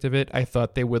aspect of it, I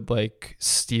thought they would like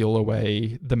steal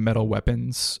away the metal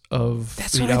weapons of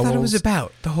That's the what I thought it owls. was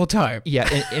about the whole time. Yeah,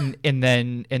 and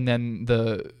then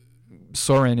the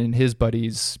Soren and his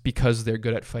buddies, because they're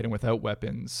good at fighting without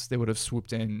weapons, they would have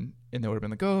swooped in and they would have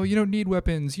been like, "Oh, you don't need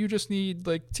weapons. You just need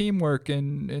like teamwork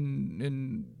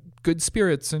and good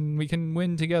spirits, and we can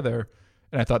win together."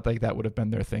 And I thought like that would have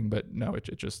been their thing, but no,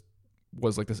 it just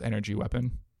was like this energy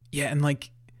weapon. Yeah, and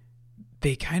like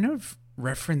they kind of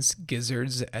reference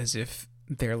gizzards as if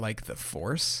they're like the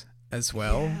Force as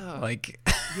well. Yeah. Like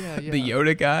Yeah. the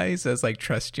Yoda guy says like,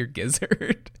 "Trust your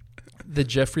gizzard." The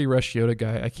Jeffrey Rush Yoda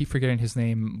guy, I keep forgetting his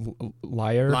name.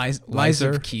 Lies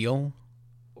Lizer? of Keel.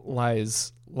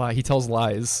 He tells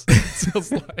lies. He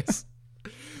tells lies.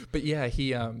 But yeah,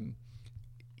 he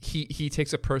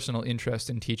takes a personal interest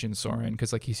in teaching Soren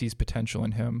because like he sees potential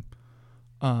in him.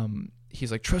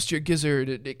 He's like, "Trust your gizzard.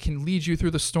 It can lead you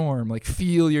through the storm. Like,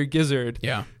 feel your gizzard."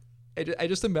 Yeah. I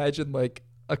just imagine like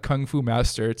a kung fu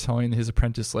master telling his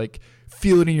apprentice like,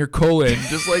 "Feel it in your colon.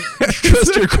 Just like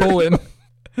trust your colon."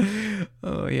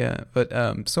 Oh yeah, but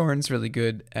Soren's really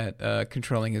good at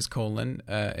controlling his colon,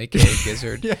 aka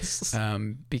gizzard. Yes.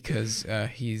 Because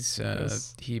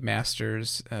he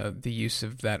masters the use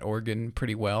of that organ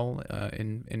pretty well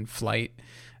in flight.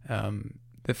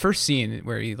 The first scene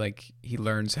where he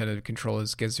learns how to control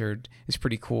his gizzard is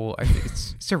pretty cool. I think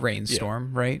it's a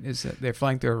rainstorm, right? Is that they're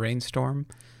flying through a rainstorm?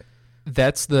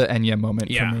 That's the Enya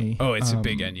moment for me. Oh, it's a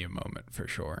big Enya moment for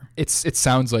sure. It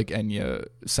sounds like Enya,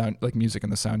 sound like music in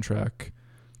the soundtrack.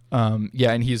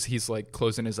 Yeah, and he's like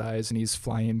closing his eyes and he's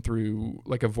flying through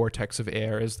like a vortex of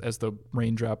air as the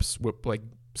raindrops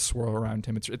swirl around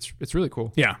him. It's really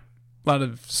cool. Yeah, a lot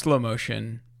of slow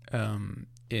motion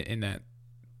in that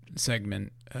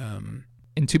segment.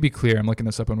 And to be clear, I'm looking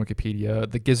this up on Wikipedia.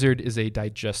 The gizzard is a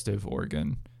digestive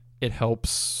organ. It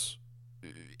helps.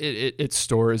 It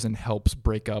stores and helps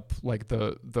break up like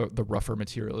the rougher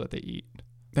material that they eat.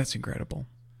 That's incredible.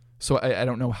 So I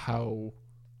don't know how.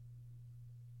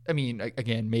 I mean,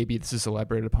 again, maybe this is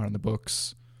elaborated upon in the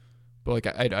books, but like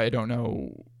I don't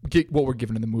know what we're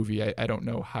given in the movie. I don't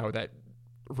know how that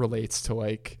relates to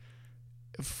like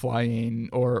flying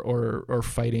or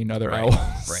fighting other owls.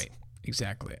 Right.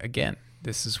 Exactly. Again,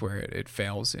 this is where it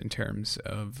fails in terms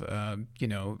of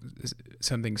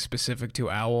something specific to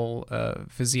owl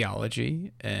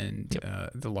physiology and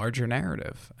the larger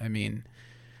narrative. I mean,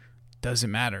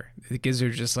 doesn't matter. The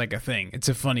gizzard's just like a thing. It's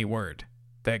a funny word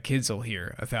that kids will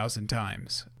hear 1,000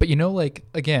 times. But like,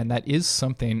 again, that is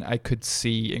something I could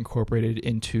see incorporated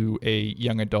into a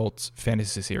young adult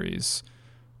fantasy series.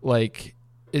 Like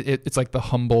it's like the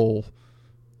humble,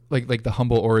 like the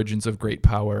humble origins of great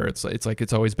power. It's like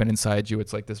it's always been inside you.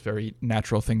 It's like this very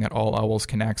natural thing that all owls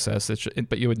can access.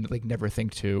 But you would like never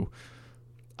think to.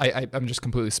 I'm just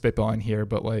completely spitballing here,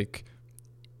 but like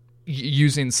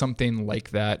using something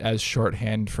like that as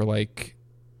shorthand for like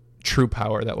true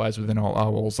power that lies within all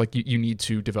owls, like you need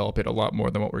to develop it a lot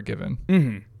more than what we're given.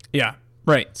 Mm-hmm. Yeah,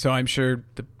 right. So I'm sure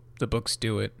the books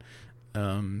do it.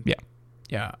 Yeah.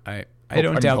 I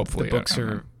don't doubt the books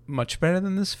are much better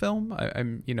than this film.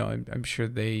 I'm sure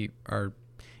they are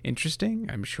interesting.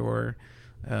 I'm sure,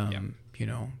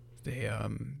 they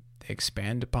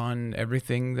expand upon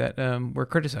everything that we're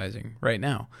criticizing right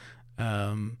now.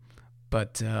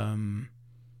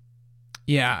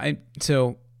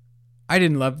 I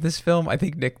didn't love this film. I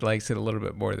think Nick likes it a little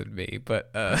bit more than me,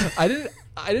 but I didn't.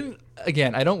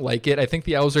 Again, I don't like it. I think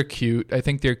the owls are cute. I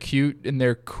think they're cute and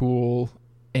they're cool,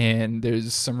 and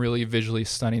there's some really visually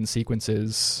stunning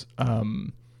sequences.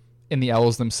 And the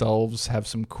owls themselves have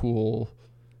some cool,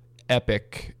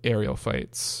 epic aerial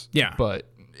fights. Yeah, but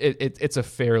it's a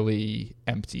fairly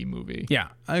empty movie. Yeah,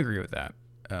 I agree with that.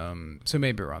 So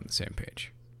maybe we're on the same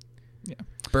page. Yeah,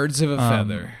 birds of a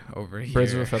feather over here.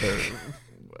 Birds of a feather.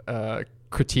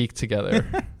 Critique together.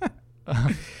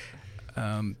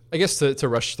 I guess to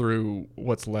rush through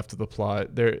what's left of the plot,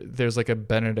 there's like a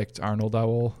Benedict Arnold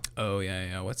owl. Oh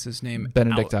yeah. What's his name?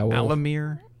 Benedict Owl.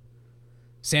 Alamir.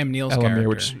 Sam Neill's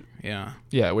character.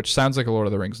 Which sounds like a Lord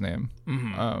of the Rings name.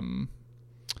 Mm-hmm.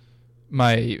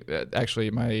 My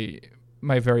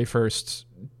very first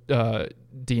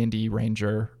D&D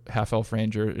ranger, half elf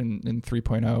ranger in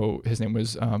 3.0, his name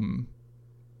was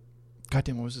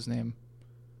goddamn, what was his name?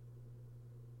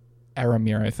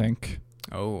 Aramir, I think.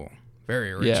 Oh,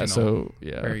 very original.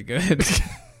 Very good.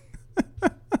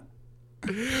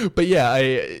 But yeah,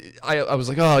 I was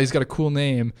like, oh, he's got a cool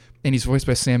name, and he's voiced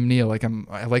by Sam Neill. Like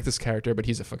I like this character, but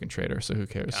he's a fucking traitor, so who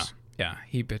cares? Yeah.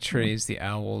 He betrays the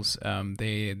owls.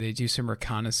 They do some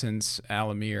reconnaissance,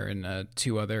 Alamir and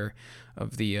two other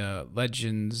of the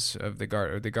legends of the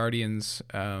Guardians,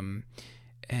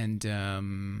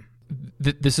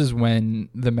 This is when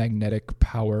the magnetic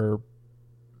power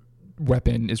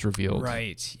weapon is revealed,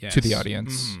 right? Yes. To the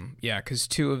audience. Mm-hmm. Yeah, because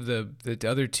two of the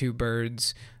other two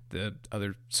birds, the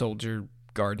other soldier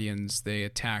guardians, they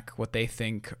attack what they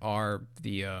think are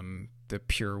the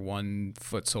pure 1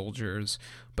 foot soldiers,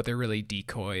 but they're really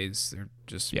decoys. They're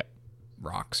just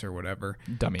rocks or whatever,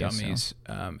 dummies.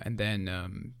 Yeah. And then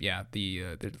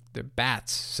the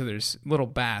bats. So there's little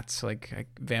bats like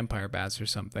vampire bats or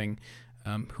something,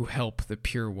 who help the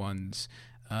pure ones,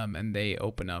 and they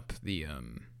open up the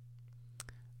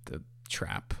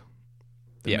trap,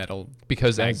 the metal,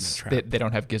 because as they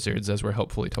don't have gizzards, as we're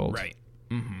helpfully told. Right.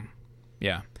 Mm-hmm.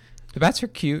 Yeah, the bats are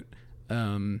cute.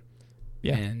 And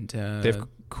they have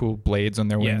cool blades on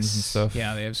their wings and stuff.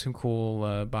 Yeah, they have some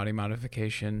cool body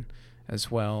modification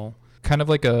as well. Kind of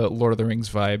like a Lord of the Rings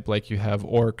vibe. Like you have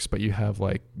orcs, but you have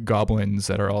like goblins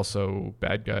that are also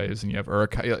bad guys, and you have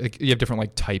you have different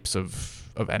like types of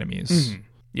enemies. Mm-hmm.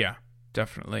 Yeah,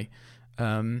 definitely.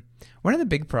 One of the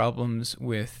big problems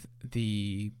with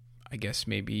I guess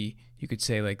maybe you could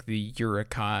say like the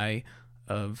Uruk-hai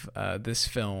of this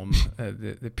film,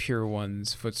 the pure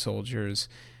ones, foot soldiers,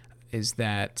 is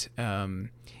that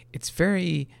it's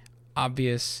very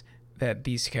obvious that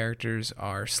these characters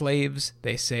are slaves.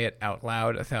 They say it out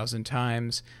loud 1,000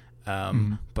 times,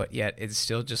 but yet it's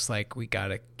still just like, we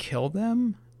gotta kill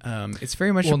them. It's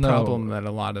very much Well, a no. problem that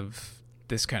a lot of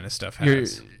this kind of stuff You're,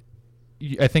 has.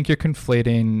 I think you're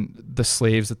conflating the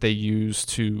slaves that they use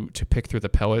to pick through the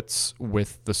pellets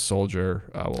with the soldier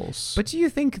owls. But do you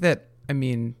think that, I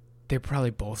mean, they're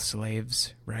probably both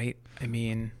slaves, right? I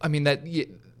mean, that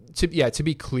to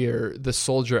be clear, the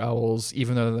soldier owls,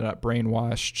 even though they're not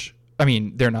brainwashed,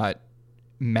 they're not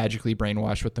magically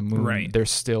brainwashed with the moon. Right. They're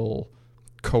still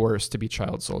coerced to be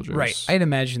child soldiers. right. I'd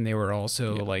imagine they were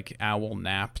also like owl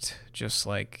napped, just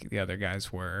like the other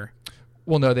guys were.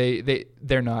 Well, no,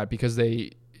 they're not, because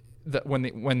when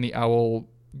the owl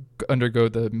undergo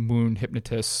the moon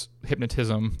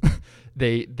hypnotism,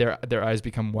 their eyes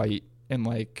become white, and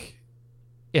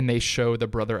they show the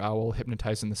brother owl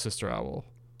hypnotizing the sister owl.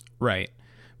 Right.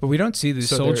 But we don't see the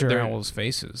So soldier they're- owls'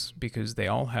 faces because they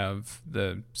all have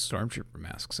the stormtrooper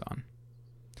masks on.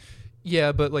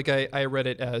 Yeah, but I read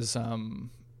it as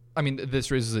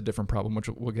this raises a different problem, which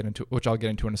I'll get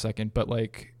into in a second. But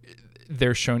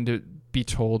they're shown to be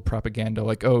told propaganda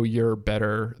like, oh, you're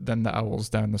better than the owls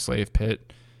down the slave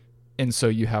pit, and so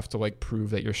you have to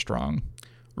prove that you're strong.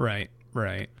 Right.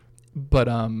 Right. But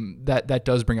that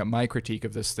does bring up my critique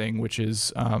of this thing, which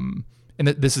is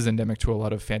this is endemic to a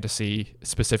lot of fantasy,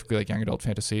 specifically young adult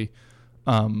fantasy.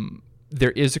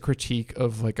 There is a critique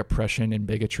of oppression and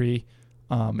bigotry.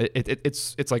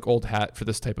 It's like old hat for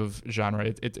this type of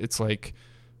genre. It's like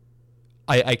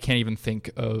I can't even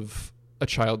think of a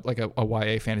child a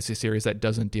YA fantasy series that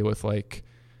doesn't deal with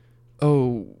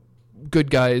oh,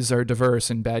 good guys are diverse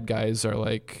and bad guys are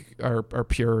are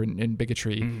pure in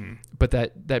bigotry. Mm-hmm. But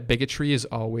that bigotry is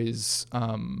always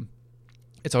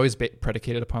it's always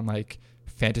predicated upon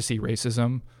fantasy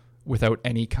racism without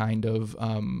any kind of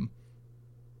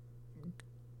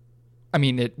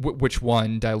which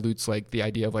one dilutes the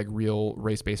idea of real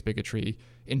race-based bigotry,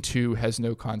 and two has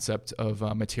no concept of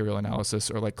material analysis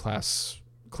or class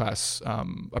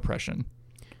oppression.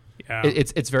 Yeah.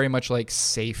 It's very much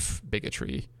safe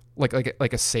bigotry,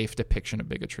 like a safe depiction of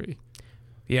bigotry.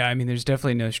 Yeah, I mean, there's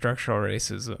definitely no structural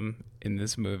racism in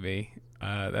this movie.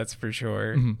 That's for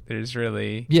sure. Mm-hmm. There's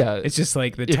really... Yeah. It's just the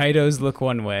Tytos look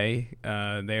one way.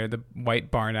 They're the white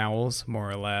barn owls, more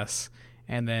or less.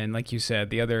 And then, like you said,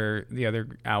 the other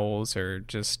owls are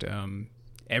just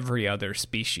every other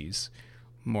species,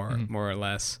 more or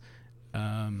less.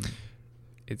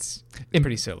 It's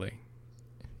pretty silly.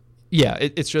 Yeah,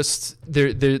 it's just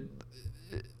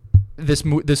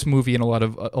this movie and a lot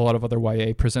of other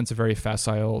YA presents a very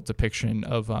facile depiction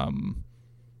of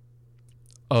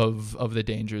the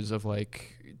dangers of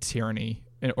tyranny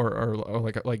or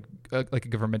a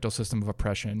governmental system of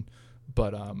oppression,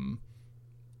 but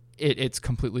it's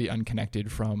completely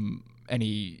unconnected from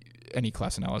any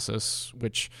class analysis.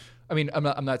 Which I'm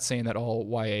not saying that all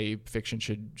YA fiction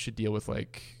should deal with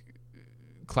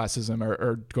classism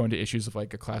or go into issues of a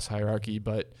class hierarchy,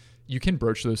 but you can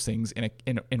broach those things in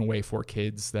a way for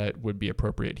kids that would be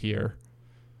appropriate here.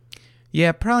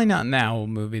 Yeah, probably not in the Owl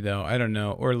movie though. I don't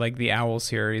know, or the Owl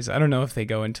series. I don't know if they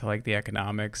go into the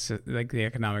economics, the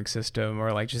economic system,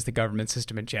 or just the government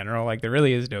system in general. There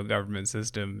really is no government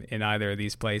system in either of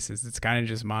these places. It's kind of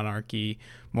just monarchy,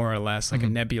 more or less, a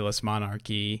nebulous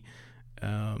monarchy.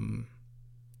 I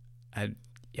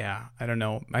don't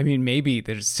know. I mean, maybe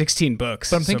there's 16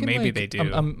 books, but I'm thinking so maybe they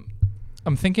do.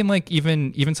 I'm thinking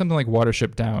even something like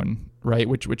Watership Down, right?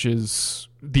 Which is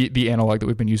the analog that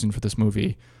we've been using for this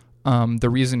movie. The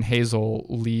reason Hazel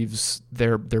leaves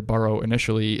their burrow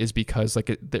initially is because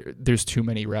there's too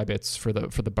many rabbits for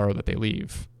the burrow that they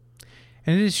leave.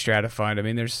 And it is stratified. I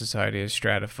mean, their society is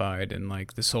stratified, and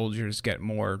the soldiers get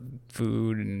more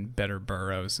food and better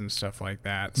burrows and stuff like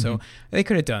that. So they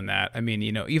could have done that. I mean,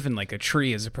 even a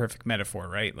tree is a perfect metaphor,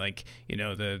 right?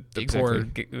 The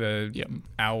Exactly. poor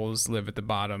owls live at the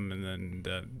bottom, and then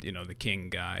the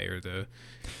king guy or the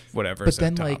whatever's But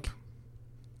then at top.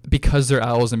 Because they're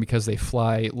owls and because they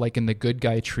fly, in the good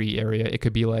guy tree area, it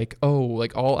could be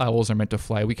all owls are meant to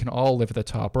fly. We can all live at the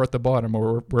top or at the bottom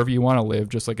or wherever you want to live,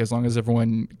 just as long as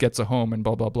everyone gets a home and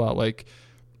blah, blah, blah.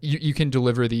 You can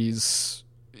deliver these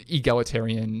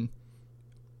egalitarian,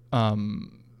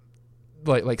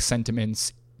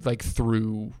 sentiments,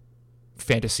 through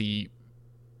fantasy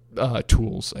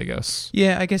tools, I guess.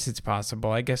 Yeah, I guess it's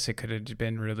possible. I guess it could have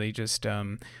been really just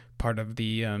part of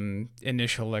the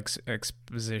initial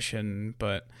exposition,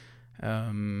 but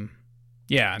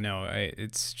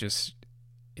it's just,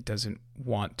 it doesn't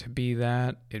want to be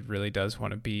that. It really does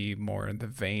want to be more in the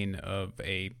vein of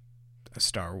a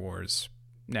Star Wars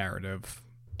narrative.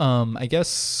 I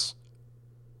guess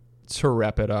to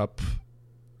wrap it up,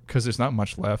 because there's not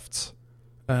much left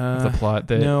of the plot.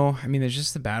 No, I mean, there's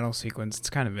just the battle sequence. It's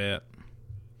kind of it.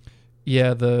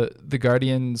 Yeah, the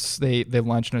Guardians they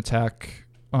launch an attack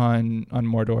on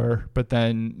Mordor, but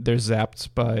then they're zapped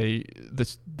by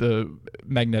the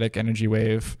magnetic energy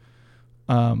wave.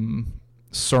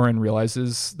 Sauron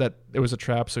realizes that it was a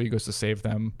trap, so he goes to save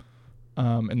them.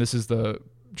 And this is the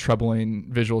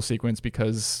troubling visual sequence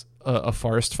because a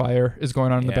forest fire is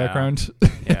going on in the background.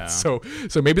 Yeah. So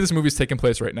maybe this movie's taking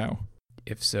place right now.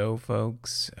 If so,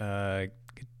 folks,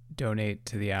 donate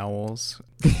to the owls.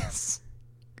 Yes.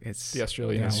 It's the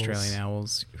Australian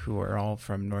owls who are all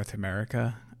from North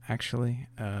America, actually.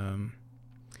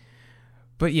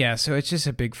 But yeah, so it's just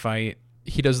a big fight.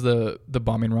 He does the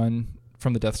bombing run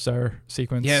from the Death Star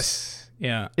sequence. Yes.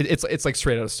 Yeah. It's like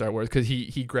straight out of Star Wars because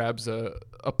he grabs a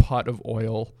pot of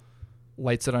oil,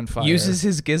 lights it on fire. Uses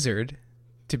his gizzard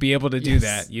to be able to do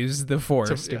that. Uses the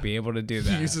Force to be able to do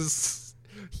that.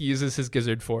 He uses his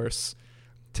gizzard force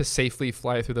to safely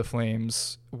fly through the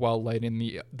flames while lighting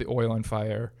the oil on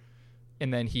fire,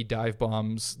 and then he dive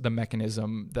bombs the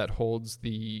mechanism that holds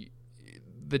the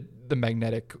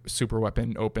magnetic super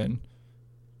weapon open,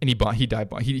 and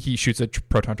he shoots a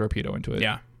proton torpedo into it.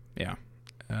 Yeah. It'd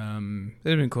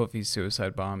have been cool if he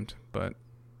suicide bombed, but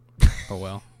oh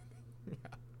well.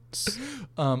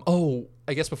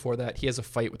 I guess before that he has a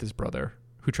fight with his brother,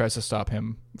 who tries to stop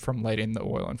him from lighting the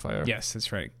oil on fire. Yes,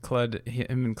 that's right.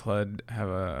 Him and Clud have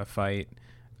a fight.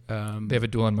 They have a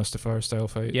Duel Mustafar style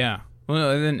fight. Yeah. Well,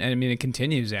 and then it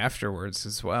continues afterwards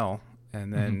as well,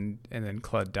 and then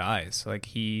Clud dies. Like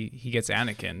he gets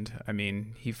Anakin'd. I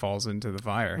mean, he falls into the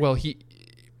fire. Well, he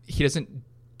doesn't.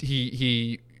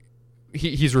 He's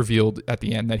revealed at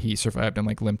the end that he survived and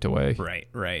like limped away.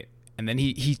 Right. And then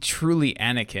he truly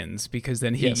Anakin's because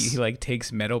then he like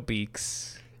takes Metal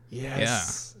Beak's.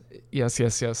 Yes. Yeah. Yes.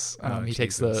 He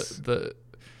takes the.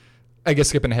 I guess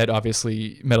skipping ahead,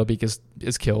 obviously, Metal Beak is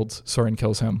killed. Soren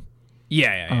kills him.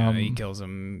 Yeah. He kills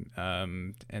him.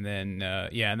 And then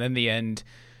the end.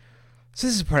 So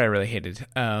this is the part I really hated.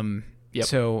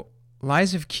 So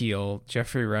Lies of Keel,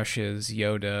 Jeffrey Rush's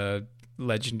Yoda,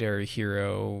 legendary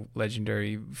hero,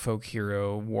 legendary folk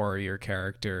hero, warrior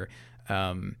character.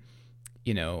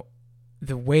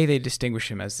 The way they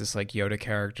distinguish him as this like Yoda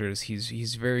character is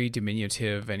he's very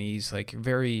diminutive and he's like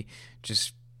very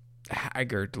just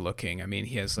haggard looking. I mean,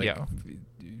 he has like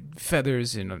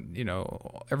feathers in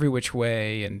every which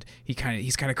way, and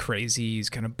he's kind of crazy. He's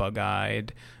kind of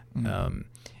bug-eyed,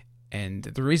 and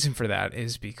the reason for that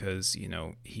is because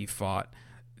he fought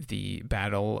the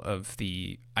Battle of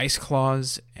the Ice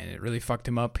Claws, and it really fucked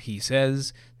him up. He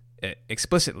says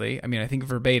explicitly, I mean, I think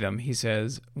verbatim, he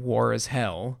says, "War is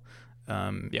hell."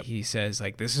 He says,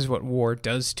 like, this is what war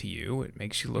does to you. It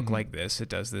makes you look like this. It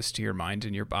does this to your mind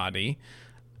and your body.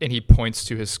 And he points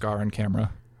to his scar on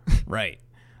camera. Right.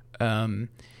 And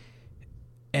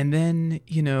then,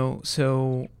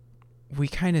 so we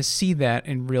kind of see that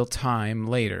in real time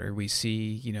later. We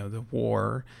see, the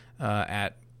war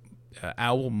at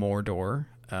Owl Mordor.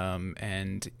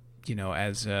 And,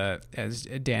 as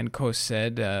Dan Coase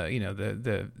said,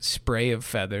 the spray of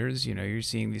feathers, you're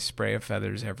seeing the spray of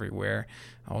feathers everywhere.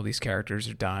 All these characters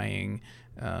are dying.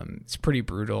 It's pretty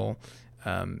brutal.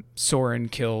 Soren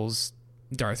kills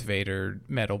Darth Vader,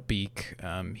 Metal Beak.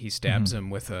 He stabs him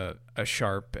with a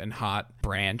sharp and hot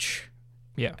branch.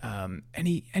 Yeah. And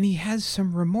he has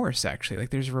some remorse, actually. Like,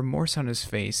 there's remorse on his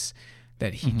face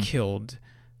that he killed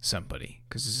somebody,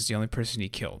 because this is the only person he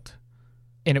killed.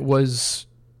 And it was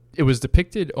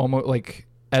depicted almost like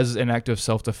as an act of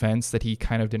self-defense that he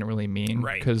kind of didn't really mean.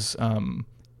 Right. Because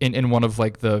in one of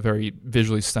like the very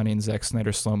visually stunning Zack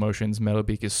Snyder slow motions, Metal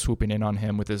Beak is swooping in on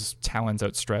him with his talons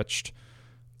outstretched.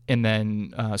 And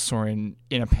then Soren,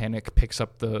 in a panic, picks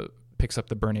up the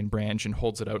burning branch and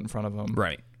holds it out in front of him.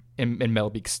 Right. And Metal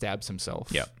Beak stabs himself.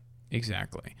 Yep.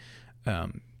 Exactly.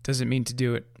 Doesn't mean to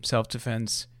do it.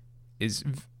 Self-defense is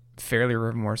fairly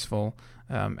remorseful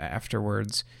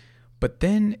afterwards. But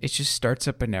then it just starts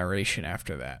up a narration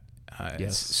after that.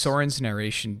 It's Soren's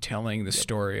narration telling the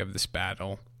story of this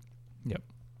battle. Yep.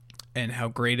 And how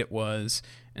great it was,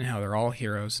 and how they're all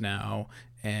heroes now,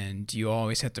 and you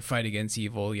always have to fight against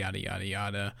evil, yada, yada,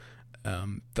 yada.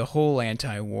 The whole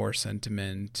anti-war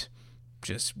sentiment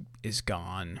just is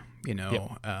gone,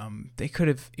 Yep. They could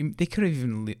have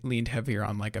even leaned heavier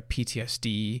on like a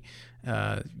PTSD,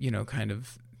 kind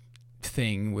of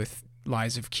thing with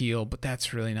Lies of Keel, but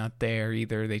that's really not there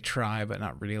either. They try, but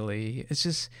not really. It's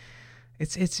just,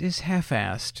 it's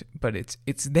half-assed, but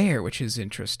it's there, which is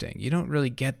interesting. You don't really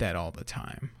get that all the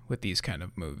time with these kind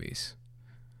of movies.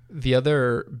 The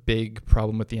other big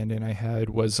problem with the ending I had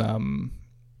was,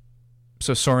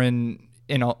 so Soren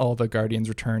and all the Guardians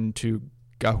return to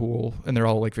Ga'Hoole, and they're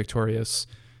all like victorious,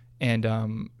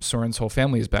 and Soren's whole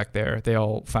family is back there. They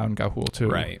all found Ga'Hoole too,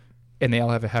 Right. and they all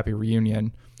have a happy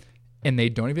reunion, and they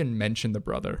don't even mention the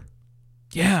brother.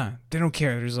 Yeah, they don't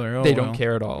care. They're just like, oh, They don't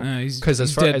care at all, Because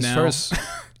as far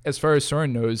as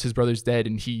Soren knows, his brother's dead,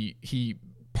 and he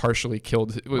partially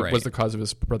killed was the cause of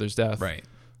his brother's death. Right.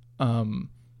 And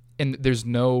there's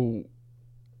no,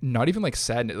 not even like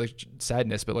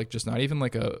sadness, but like just not even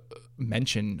like a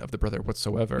mention of the brother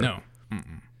whatsoever. No.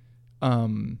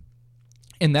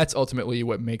 And that's ultimately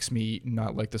what makes me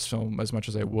not like this film as much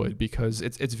as I would, because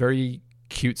it's very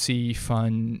cutesy,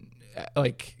 fun,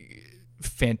 like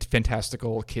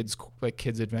fantastical kids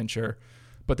adventure,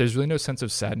 but there's really no sense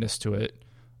of sadness to it.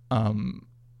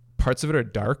 Parts of it are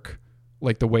dark,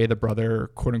 like the way the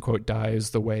brother quote unquote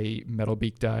dies, the way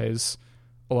Metalbeak dies.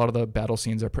 A lot of the battle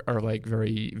scenes are like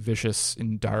very vicious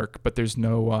and dark, but there's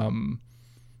no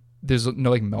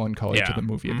like melancholy to the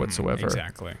movie whatsoever.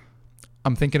 Exactly.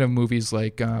 I'm thinking of movies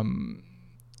like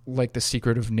The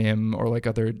Secret of Nim, or like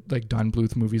other like Don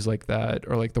Bluth movies like that,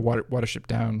 or like the Watership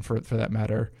Down for that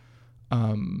matter.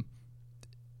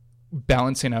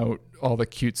 Balancing out all the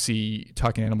cutesy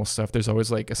talking animal stuff, there's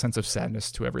always like a sense of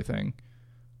sadness to everything.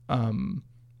 And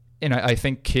I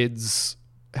think kids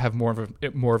have more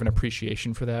of an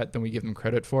appreciation for that than we give them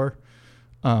credit for.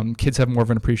 Kids have more of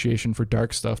an appreciation for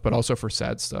dark stuff, but also for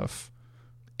sad stuff.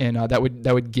 And that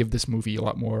would give this movie a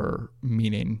lot more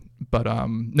meaning. But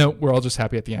no, we're all just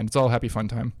happy at the end. It's all happy fun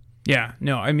time. Yeah,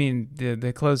 no, I mean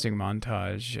the closing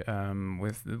montage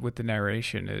with the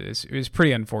narration is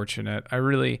pretty unfortunate. I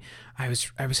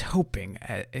was hoping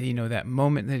at that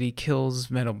moment that he kills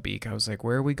Metalbeak. I was like,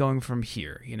 where are we going from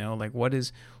here? Like what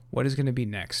is going to be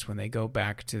next when they go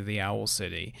back to the Owl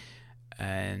City?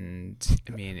 And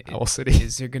I mean, Owl City.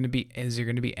 Is there going to be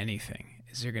anything?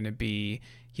 Is there going to be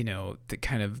the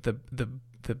kind of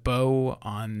the bow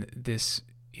on this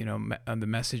on the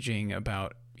messaging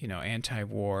about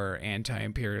anti-war,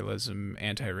 anti-imperialism,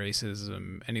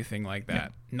 anti-racism, anything like that? Yeah.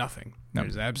 Nothing. No.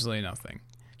 There's absolutely nothing.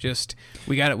 Just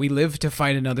we live to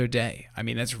fight another day. I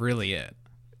mean, that's really it.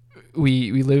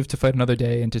 We live to fight another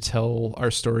day and to tell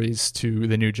our stories to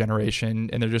the new generation,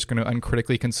 and they're just going to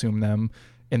uncritically consume them,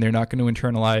 and they're not going to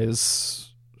internalize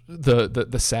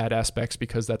the sad aspects,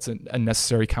 because that's a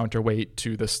necessary counterweight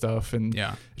to the stuff. And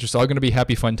yeah, it's just all going to be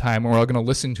happy fun time, and we're all going to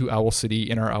listen to Owl City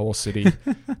in our Owl City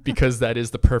because that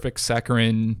is the perfect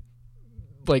saccharine,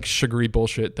 like sugary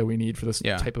bullshit that we need for this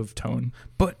type of tone.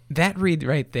 But that read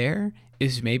right there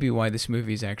is maybe why this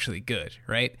movie is actually good,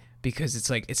 right? Because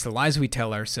it's the lies we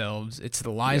tell ourselves. It's the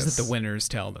lies that the winners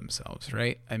tell themselves,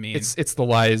 right? I mean, it's the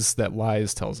lies that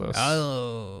Lies tells us.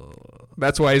 Oh,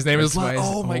 that's why his name is Lies.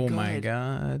 Oh my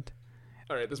god!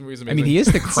 All right, this movie's amazing. I mean, he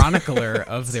is the chronicler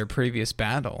of their previous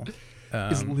battle.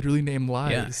 He's literally named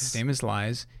Lies. Yeah, his name is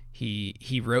Lies.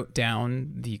 He wrote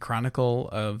down the chronicle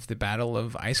of the Battle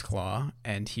of Iceclaw,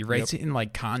 and he writes it in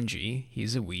like kanji.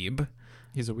 He's a weeb.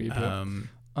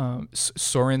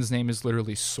 Soren's name is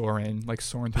literally Soren, like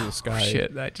soaring through the sky.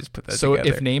 Shit, I just put that so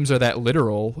together. If names are that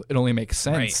literal, it only makes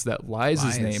sense that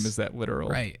Lies' name is that literal.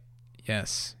 Right.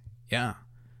 Yes. Yeah.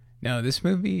 No, this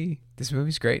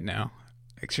movie's great now.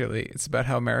 Actually, it's about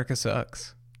how America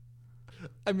sucks.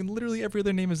 I mean, literally every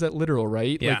other name is that literal,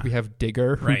 right? Yeah. Like we have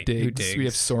Digger, who digs. We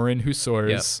have Soren, who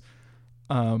soars.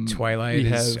 Yep. Twilight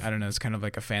is, I don't know, it's kind of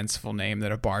like a fanciful name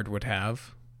that a bard would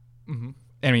have. Mm-hmm.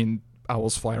 I mean,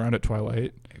 owls fly around at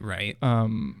twilight. Right.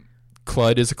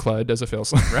 Clud is a clud as a fail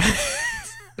sign.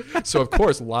 Right. So of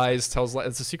course Lies tells lies.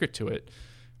 It's a secret to it.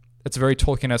 It's a very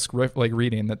Tolkien-esque like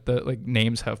reading that the like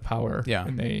names have power. Yeah.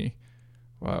 And they,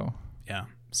 wow. Yeah.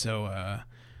 So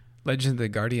Legend of the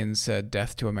Guardian said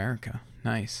death to America.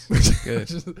 Nice.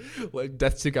 Good. Like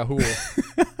death to Ga'Hoole.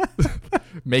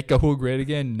 Make Ga'Hoole great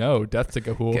again? No, death to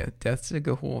Ga'Hoole. Yeah, death to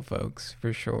Ga'Hoole, folks,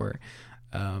 for sure.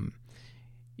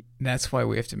 That's why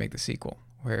we have to make the sequel.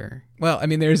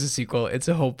 There's a sequel. It's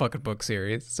a whole fucking book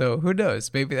series. So who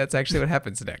knows? Maybe that's actually what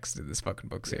happens next in this fucking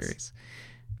book series.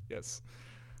 Yes.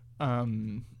 But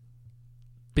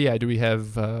yeah, do we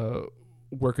have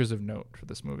workers of note for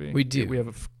this movie? We do. We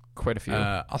have quite a few.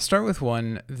 I'll start with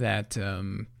one that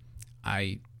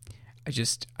I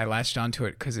latched onto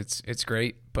it because it's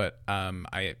great, but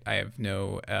I have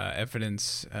no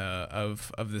evidence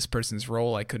of this person's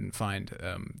role. I couldn't find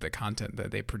the content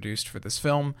that they produced for this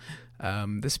film.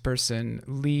 This person,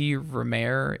 Lee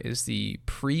Romer, is the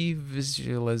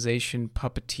pre-visualization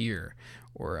puppeteer,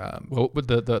 or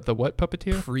the what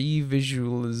puppeteer?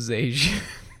 Pre-visualization.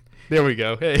 There we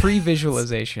go. Hey.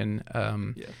 Pre-visualization.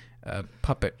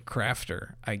 Puppet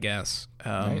crafter, I guess.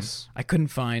 Nice. I couldn't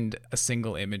find a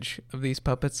single image of these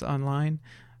puppets online.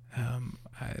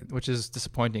 Which is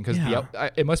disappointing because Yeah.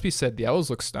 it must be said the owls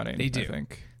look stunning. They do. I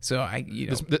think. So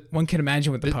one can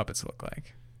imagine what the puppets look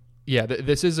like. Yeah,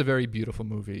 this is a very beautiful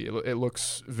movie. It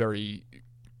looks very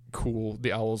cool.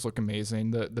 The owls look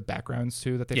amazing. The backgrounds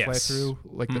too that they fly through,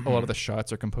 like a lot of the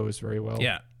shots are composed very well.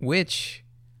 Yeah, which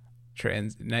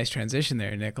nice transition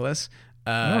there, Nicholas.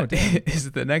 Oh,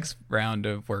 is the next round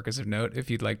of workers of note if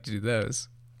you'd like to do those.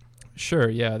 Sure.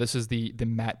 Yeah, this is the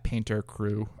matte painter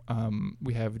crew.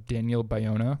 We have Daniel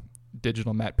Bayona,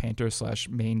 digital matte painter /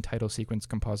 main title sequence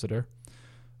compositor.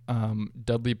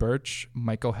 Dudley Birch,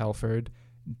 Michael Halford,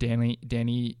 Danny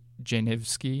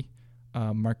Janivsky,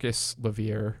 Marcus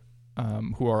Levere,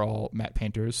 who are all matte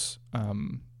painters.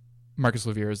 Marcus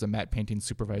Levere is the matte painting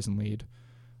supervising lead.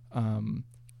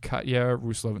 Katya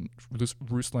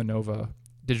Ruslanova,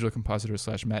 digital compositor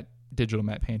 / digital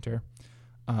matte painter.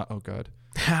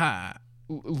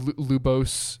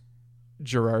 Lubos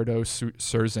Gerardo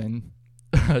Surzin,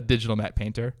 digital matte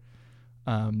painter.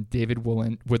 David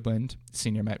Woodland,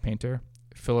 senior matte painter.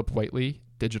 Philip Whiteley,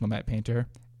 digital matte painter.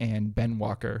 And Ben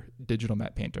Walker, digital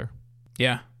matte painter.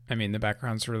 Yeah, I mean, the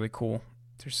background's really cool.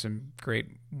 There's some great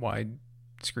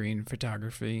widescreen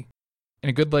photography. And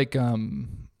a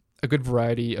good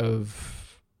variety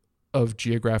of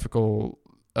geographical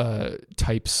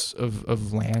types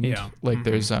of land. Yeah. Like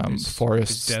there's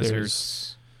forests, there's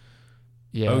deserts,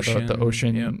 ocean, the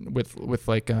ocean with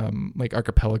like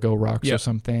archipelago rocks or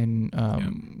something.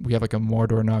 We have like a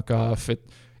Mordor knockoff.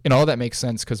 And all that makes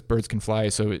sense because birds can fly,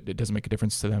 so it doesn't make a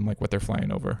difference to them like what they're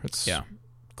flying over. It's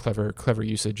clever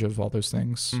usage of all those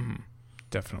things. Mm-hmm.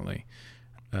 Definitely.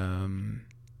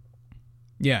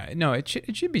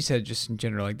 It should be said just in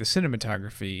general, like the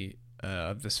cinematography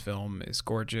of this film is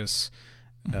gorgeous.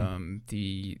 Mm-hmm.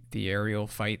 The aerial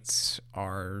fights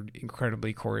are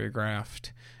incredibly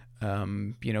choreographed.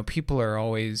 People are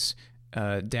always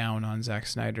down on Zack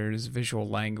Snyder's visual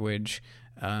language.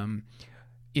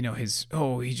 He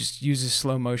just uses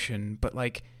slow motion, but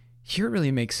like here it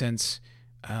really makes sense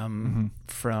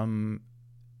from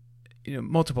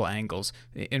multiple angles.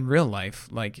 In real life,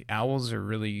 like owls are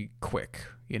really quick.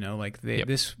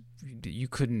 You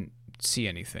couldn't see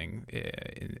anything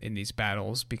in these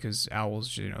battles because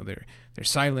owls, they're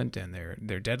silent and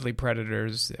they're deadly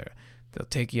predators. They'll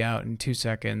take you out in 2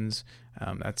 seconds.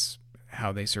 That's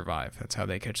how they survive. That's how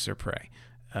they catch their prey.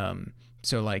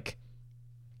 So like,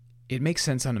 it makes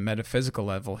sense on a metaphysical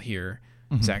level here.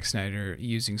 Mm-hmm. Zack Snyder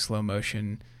using slow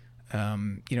motion.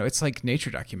 It's like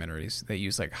nature documentaries that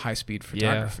use like high speed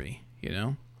photography.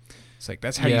 It's like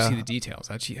that's how you see the details.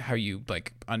 That's how you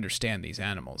like understand these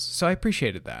animals. So I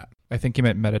appreciated that. I think you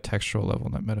meant metatextual level,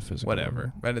 not metaphysical.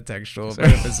 Whatever, metatextual,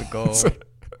 metaphysical.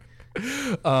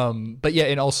 But yeah,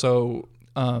 and also,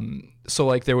 so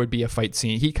like there would be a fight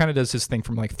scene. He kind of does his thing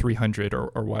from like 300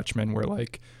 or Watchmen, where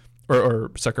like,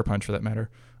 or Sucker Punch for that matter.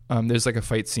 There's like a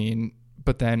fight scene,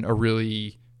 but then a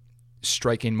really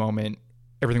striking moment.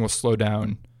 Everything will slow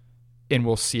down, and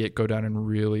we'll see it go down in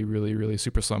really, really, really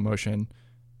super slow motion.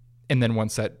 And then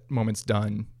once that moment's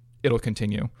done, it'll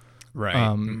continue. Right.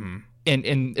 And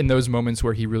in those moments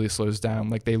where he really slows down,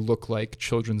 like they look like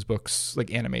children's books,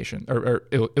 like animation or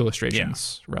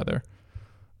illustrations rather.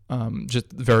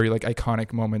 Just very like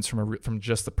iconic moments from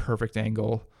just the perfect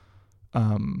angle.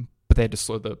 But they had to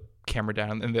slow the camera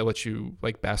down, and they let you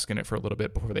like bask in it for a little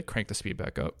bit before they crank the speed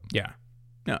back up. Yeah.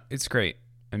 No, it's great.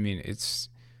 I mean, it's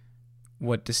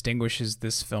what distinguishes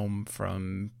this film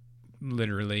from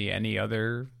literally any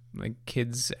other like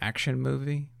kids action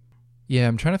movie. Yeah,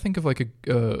 I'm trying to think of like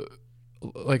a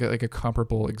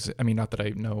comparable. I mean, not that I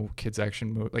know kids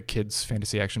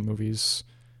fantasy action movies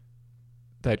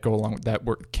that go along that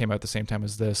came out at the same time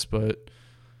as this, but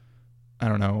I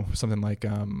don't know, something like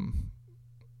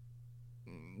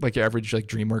your average like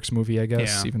DreamWorks movie, I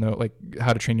guess. Yeah. Even though like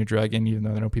How to Train Your Dragon, even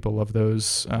though I know people love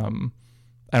those,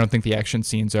 I don't think the action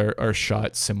scenes are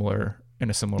shot in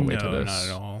a similar way to this. No, not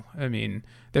at all. I mean,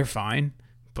 they're fine,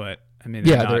 but I mean,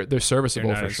 they're serviceable.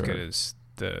 They're not for as good as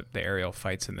the aerial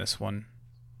fights in this one.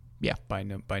 Yeah, by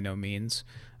no means.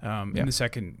 And the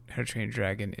second How to Train Your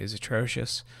Dragon is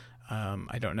atrocious.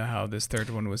 I don't know how this third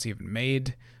one was even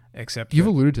made, except you've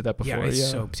alluded to that before. Yeah,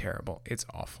 it's so terrible. It's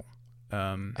awful.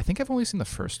 I think I've only seen the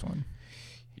first one.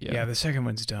 Yeah, the second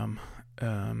one's dumb.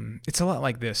 It's a lot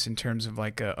like this in terms of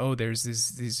like, there's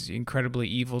these incredibly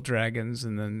evil dragons,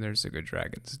 and then there's the good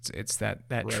dragons. It's that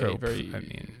trope. I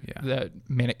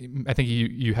mean, I think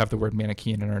you have the word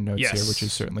Manichaean in our notes here, which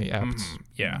is certainly apt. Mm-hmm.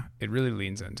 Yeah, it really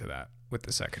leans into that with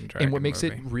the second dragon. And what makes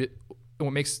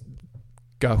what makes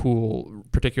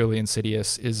Ga'Hoole particularly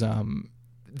insidious is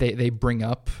they bring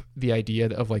up the idea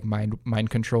of like mind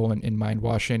control and mind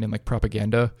washing and like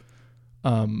propaganda,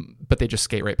 but they just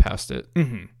skate right past it.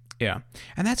 Mm-hmm. Yeah,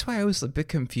 and that's why I was a bit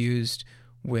confused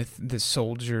with the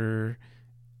soldier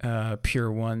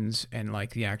pure ones and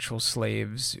like the actual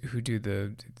slaves who do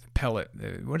the pellet.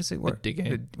 What is it? Where do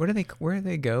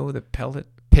they go? The pellet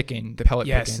picking. The pellet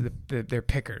yes, picking. they're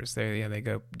pickers. They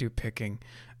go do picking.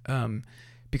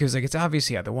 Because like it's obvious,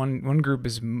 the one group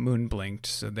is moon blinked,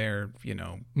 so they're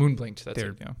moon-blinked. That's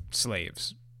they're it, yeah.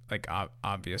 slaves, like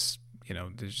obvious.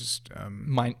 There's just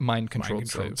mind controlled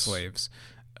slaves.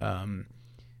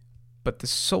 But the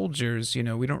soldiers, we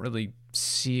don't really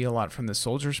see a lot from the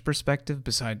soldiers' perspective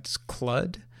besides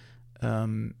Clud,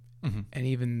 and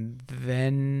even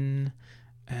then,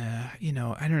 I don't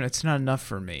know. It's not enough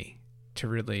for me to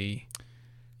really,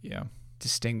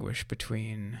 distinguish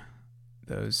between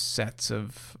those sets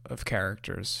of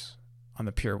characters on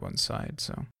the pure one side.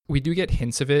 So we do get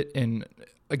hints of it, and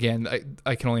again,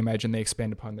 I can only imagine they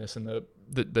expand upon this in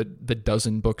the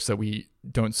dozen books that we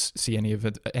don't see any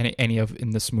of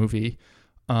in this movie.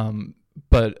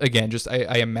 But again, just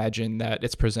I imagine that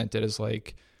it's presented as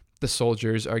like the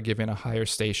soldiers are given a higher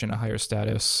station, a higher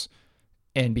status,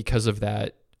 and because of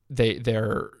that,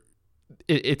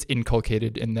 it's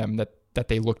inculcated in them that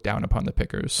they look down upon the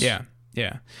pickers.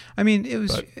 Yeah. I mean, it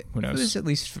was who knows? It was at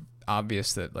least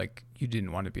obvious that like you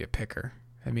didn't want to be a picker.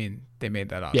 I mean, they made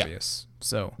that obvious. Yeah.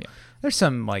 So there's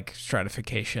some like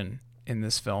stratification in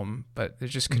this film, but there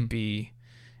just could be,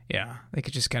 they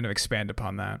could just kind of expand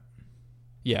upon that.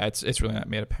 Yeah, it's really not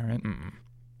made apparent.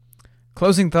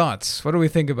 Closing thoughts. What do we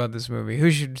think about this movie? Who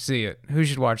should see it? Who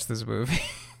should watch this movie?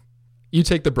 You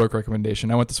take the broke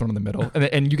recommendation. I want this one in the middle,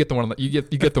 and you get the one. You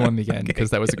get the one in the end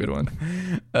because that was a good one.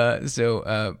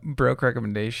 So broke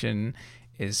recommendation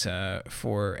is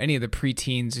for any of the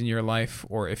preteens in your life,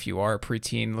 or if you are a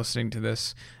preteen listening to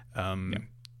this.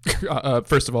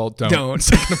 First of all, don't.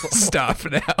 Second of all, stop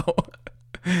now.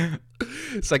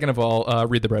 Second of all,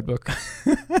 read the Red Book.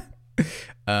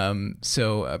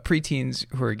 So preteens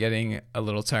who are getting a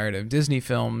little tired of Disney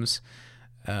films,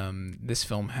 this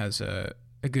film has a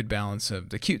good balance of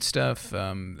the cute stuff,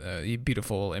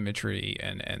 beautiful imagery,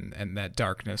 and that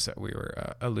darkness that we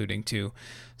were alluding to.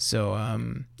 So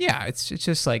it's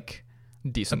just like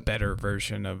decent, a better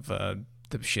version of the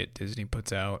shit Disney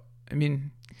puts out. I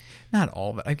mean, not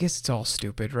all of it. I guess it's all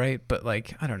stupid, right? But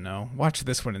like, I don't know. Watch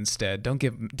this one instead. Don't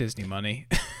give Disney money.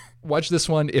 Watch this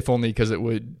one, if only because it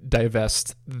would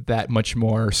divest that much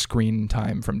more screen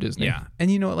time from Disney. Yeah.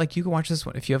 And you know what? Like, you can watch this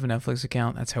one. If you have a Netflix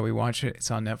account, that's how we watch it. It's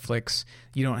on Netflix.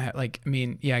 You don't have, like, I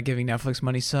mean, giving Netflix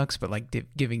money sucks, but, like,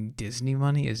 giving Disney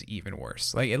money is even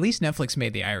worse. Like, at least Netflix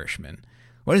made The Irishman.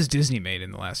 What has Disney made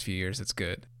in the last few years that's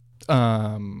good?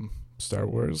 Star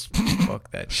Wars.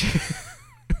 Fuck that shit.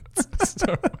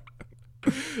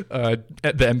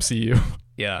 At the MCU.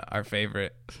 Yeah, our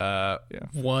favorite.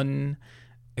 One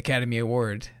Academy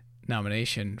Award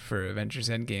nomination for Avengers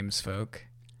Endgame's folk.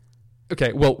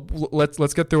 Okay, well,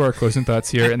 let's get through our closing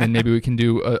thoughts here, and then maybe we can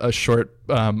do a short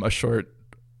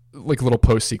like little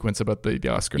post sequence about the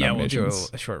Oscar nominations. Yeah, we'll do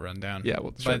a short rundown. Yeah,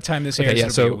 by the time this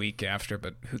airs, it'll be a week after,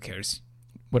 but who cares?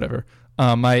 Whatever.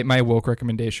 My woke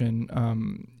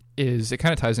recommendation is, it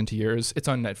kind of ties into yours. It's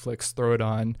on Netflix. Throw it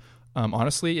on.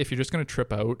 Honestly, if you're just gonna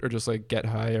trip out or just like get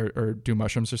high or do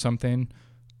mushrooms or something,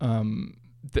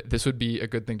 this would be a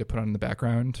good thing to put on in the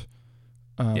background.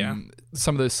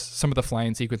 Some of the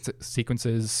flying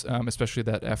sequences, especially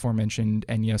that aforementioned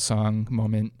Enya song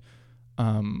moment,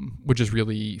 would just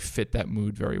really fit that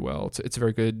mood very well. It's a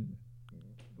very good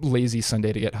lazy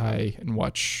Sunday to get high and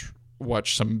watch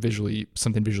something visually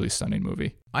stunning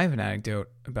movie. I have an anecdote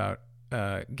about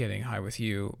getting high with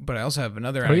you, but I also have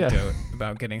another anecdote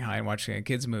about getting high and watching a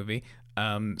kids movie.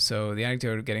 So the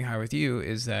anecdote of getting high with you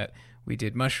is that we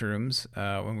did mushrooms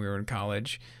when we were in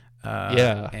college.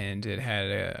 And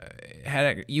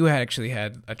you had actually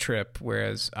had a trip,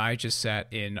 whereas I just sat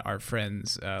in our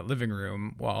friend's living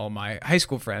room while my high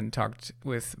school friend talked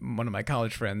with one of my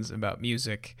college friends about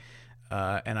music,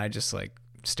 and I just like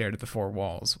stared at the four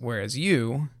walls. Whereas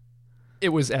you, it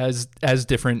was as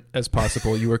different as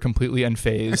possible. You were completely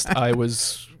unfazed. I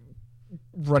was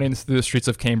running through the streets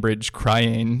of Cambridge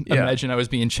crying. Yeah. Imagine I was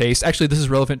being chased. Actually, this is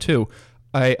relevant too.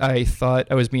 I thought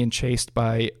I was being chased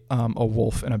by a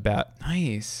wolf and a bat.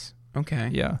 Nice. Okay.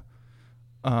 Yeah.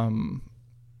 And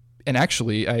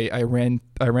actually, I ran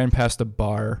past a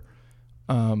bar,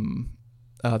 the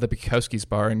Bukowski's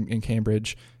bar in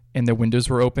Cambridge, and the windows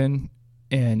were open,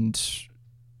 and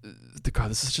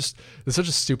God, this is such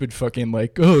a stupid fucking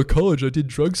like, oh, college I did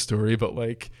drug story, but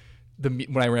like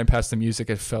when I ran past the music,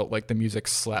 it felt like the music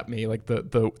slapped me. Like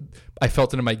I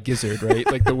felt it in my gizzard, right?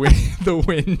 Like the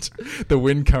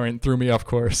wind current threw me off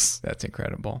course. That's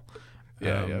incredible.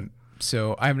 Yeah.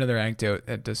 So I have another anecdote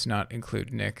that does not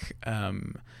include Nick.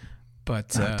 But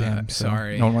damn,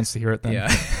 sorry, no one wants to hear it then. Yeah,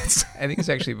 I think it's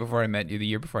actually before I met you, the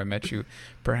year before I met you,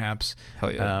 perhaps.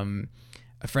 Hell yeah.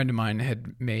 A friend of mine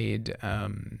had made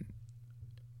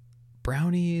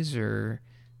brownies, or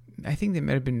I think they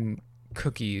might have been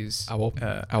cookies. Owl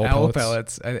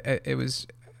pellets. I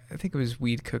think it was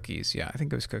weed cookies. Yeah, I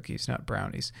think it was cookies, not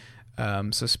brownies.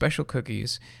 So special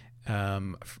cookies.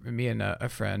 Me and a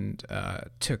friend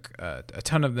took a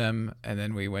ton of them, and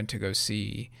then we went to go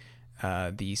see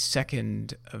the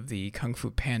second of the Kung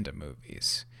Fu Panda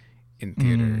movies in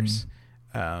theaters.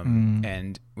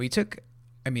 And we took,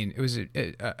 it was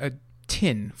a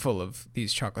tin full of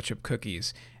these chocolate chip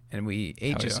cookies, and we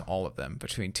ate all of them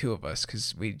between two of us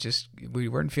because we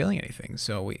weren't feeling anything.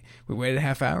 So we waited a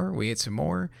half hour, we ate some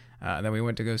more, then we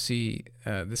went to go see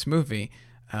this movie.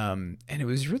 And it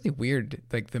was really weird,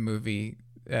 like the movie,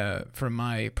 from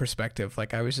my perspective.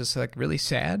 Like I was just like really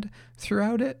sad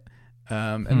throughout it.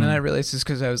 And then I realized it's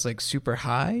because I was like super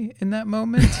high in that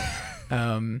moment.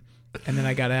 And then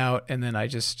I got out, and then I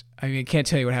can't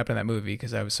tell you what happened in that movie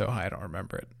because I was so high I don't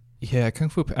remember it. Yeah, Kung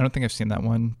Fu. I don't think I've seen that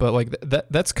one, but like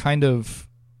that's kind of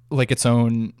like its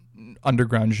own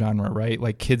underground genre, right?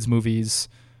 Like kids movies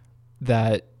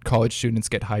that college students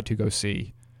get high to go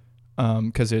see.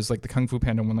 Because there's like the Kung Fu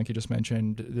Panda one, like you just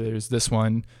mentioned. There's this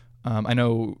one. I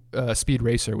know Speed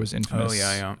Racer was infamous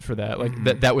for that.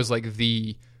 Like that was like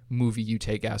the movie you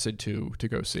take acid to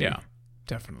go see. Yeah,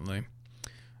 definitely.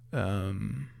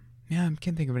 I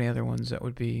can't think of any other ones that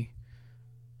would be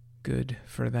good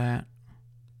for that.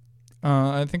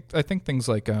 I think things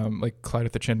like Clyde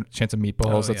with the Chance of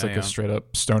Meatballs. That's a straight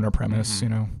up stoner premise, you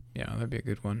know. Yeah, that'd be a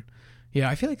good one. Yeah,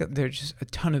 I feel like there's just a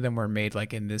ton of them were made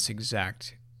like in this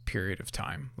exact period of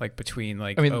time, like between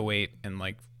 2008 and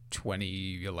like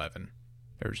 2011.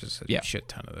 There was just a shit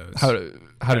ton of those.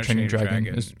 How to Train Your Dragon.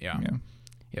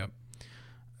 Yep.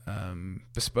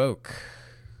 Bespoke.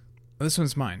 Well, this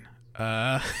one's mine.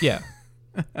 Yeah.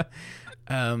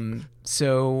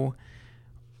 So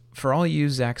for all you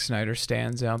Zack Snyder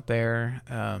stans out there,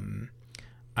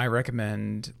 I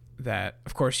recommend that,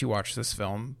 of course, you watch this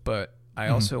film, but I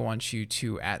also want you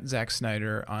to @ Zack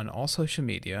Snyder on all social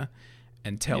media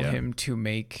and tell him to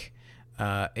make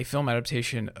a film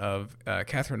adaptation of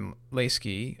Catherine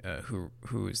Laskey,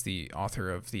 who is the author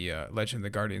of the Legend of the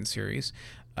Guardian series,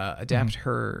 adapt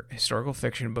her historical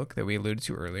fiction book that we alluded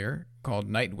to earlier called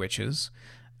Night Witches.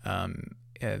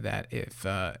 That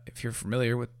if you're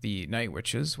familiar with the Night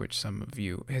Witches, which some of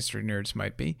you history nerds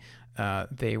might be,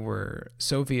 they were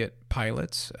Soviet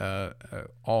pilots,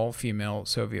 all-female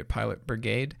Soviet pilot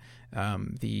brigade,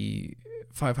 the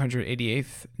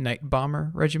 588th Night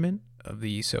Bomber Regiment of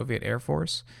the Soviet Air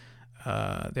Force.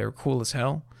 They were cool as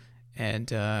hell, and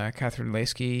Catherine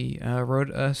Laskey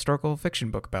wrote a historical fiction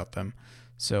book about them.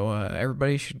 So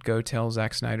everybody should go tell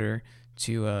Zack Snyder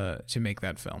to make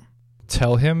that film.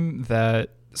 Tell him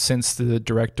that since the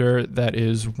director that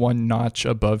is one notch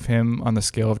above him on the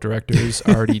scale of directors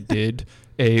already did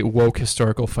a woke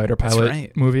historical fighter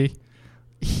pilot movie,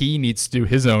 he needs to do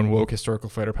his own woke historical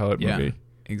fighter pilot movie. Yeah,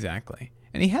 exactly.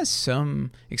 And he has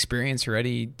some experience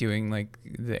already doing like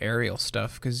the aerial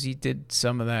stuff because he did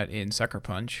some of that in Sucker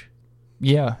Punch.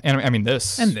 Yeah, and I mean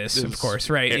this, of course,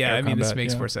 right? Yeah, I mean this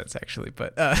makes more sense actually,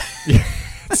 but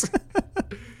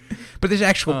but there's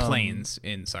actual planes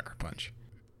in Sucker Punch.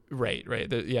 Right.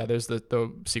 There's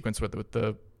the sequence with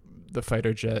the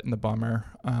fighter jet and the bomber.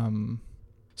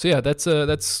 So yeah, that's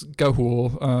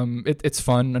Ga'Hoole. It's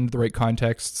fun under the right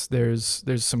contexts. There's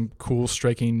some cool,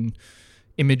 striking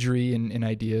imagery and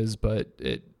ideas, but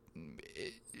it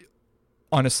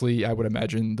honestly, I would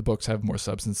imagine the books have more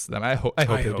substance to them. I hope they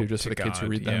do, just for the kids who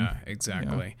read them. Yeah,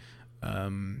 exactly. I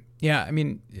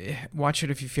mean, watch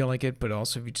it if you feel like it, but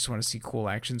also if you just want to see cool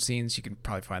action scenes, you can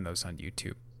probably find those on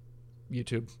YouTube.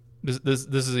 This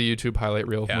is a YouTube highlight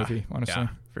reel movie, honestly. Yeah,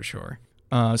 for sure.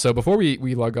 So before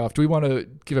we log off, do we want to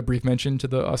give a brief mention to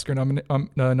the Oscar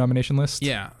nomination list?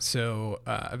 Yeah. So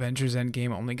Avengers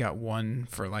Endgame only got one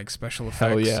for like special effects.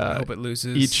 Hell yeah. I hope it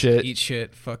loses. Eat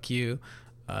shit. Fuck you.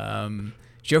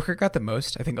 Joker got the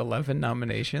most. I think 11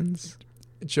 nominations.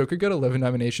 Joker got 11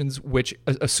 nominations, which,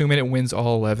 assuming it wins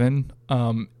all 11,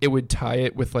 it would tie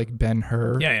it with like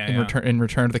Ben-Hur in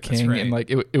Return of the King, right. and like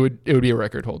it would be a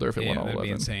record holder if it won all 11. That'd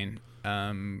be insane.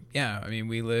 I mean,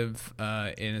 we live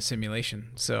in a simulation,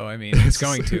 so I mean, it's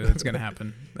going to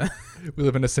happen. We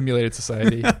live in a simulated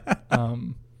society.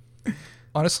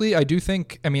 Honestly, I do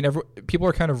think. I mean, people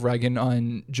are kind of ragging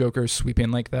on Joker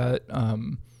sweeping like that.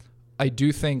 I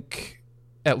do think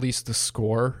at least the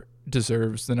score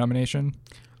deserves the nomination.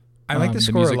 I like the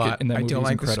score a lot. In that I movie don't is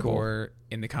like incredible. the score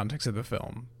in the context of the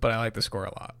film, but I like the score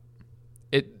a lot.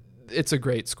 It's a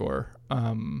great score.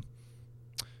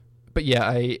 But yeah,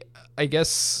 I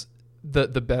guess the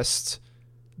best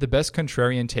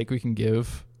contrarian take we can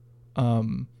give.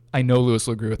 I know Lewis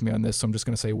will agree with me on this, so I'm just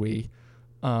going to say we.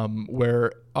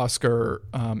 Where Oscar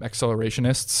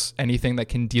accelerationists, anything that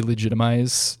can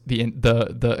delegitimize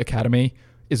the Academy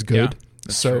is good.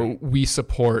 That's so true. we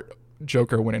support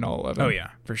Joker winning all 11. Oh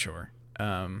yeah, for sure.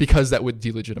 Because that would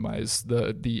delegitimize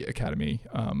the Academy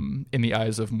in the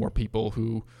eyes of more people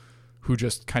who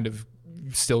just kind of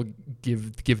still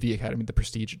give the Academy the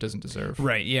prestige it doesn't deserve.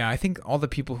 Right. Yeah. I think all the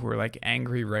people who are like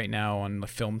angry right now on the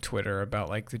film Twitter about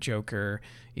like the Joker,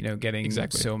 getting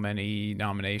so many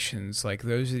nominations, like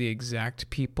those are the exact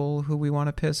people who we want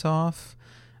to piss off.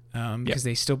 Because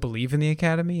they still believe in the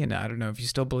Academy. And I don't know, if you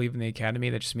still believe in the Academy,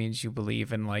 that just means you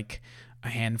believe in like a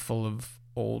handful of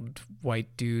old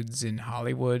white dudes in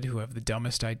Hollywood who have the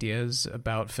dumbest ideas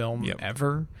about film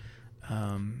ever.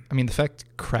 I mean, the fact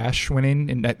Crash winning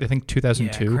in, I think,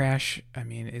 2002. Yeah, Crash,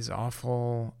 is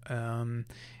awful.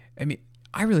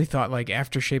 I really thought like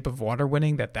after Shape of Water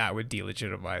winning that would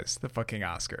delegitimize the fucking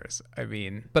Oscars.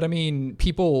 But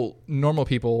normal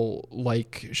people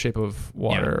like Shape of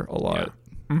Water a lot.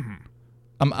 Yeah.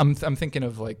 Mm-hmm. I'm thinking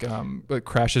of like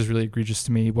Crash is really egregious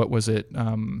to me. What was it?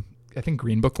 I think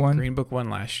Green Book won. Green Book won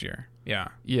last year. Yeah.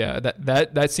 Yeah,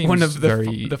 that seems one of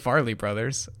the Farley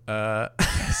brothers.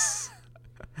 Yes.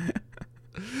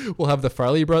 We'll have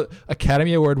the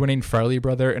Academy Award winning Farley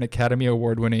brother and Academy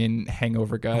Award winning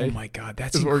Hangover guy. Oh my God,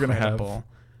 that's what we're gonna have.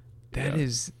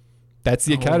 That's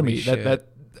the Academy. Shit.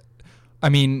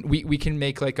 We can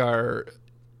make like our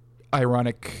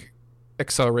ironic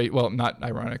not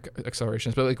ironic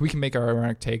accelerations, but like we can make our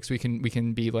ironic takes. We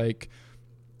can be like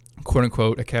quote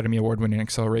unquote Academy Award winning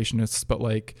accelerationists, but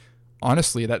like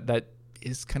honestly that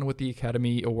is kind of what the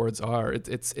Academy Awards are.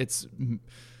 It's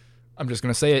I'm just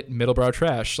gonna say it, middlebrow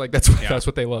trash. Like that's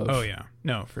what they love. Oh yeah,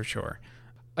 no, for sure.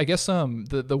 I guess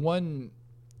the one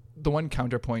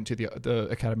counterpoint to the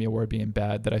Academy Award being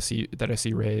bad that I see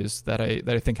raised that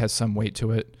I think has some weight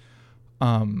to it,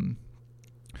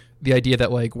 the idea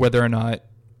that like whether or not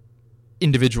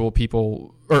individual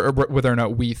people or whether or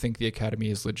not we think the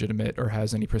Academy is legitimate or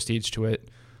has any prestige to it,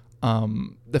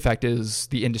 the fact is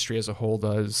the industry as a whole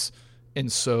does,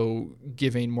 and so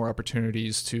giving more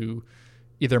opportunities to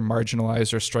either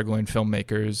marginalized or struggling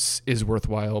filmmakers is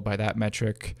worthwhile by that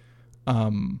metric.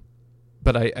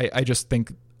 But I just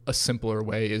think a simpler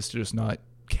way is to just not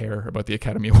care about the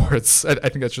Academy Awards. I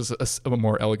think that's just a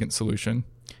more elegant solution.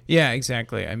 Yeah,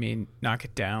 exactly. Knock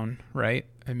it down, right?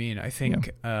 I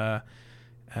think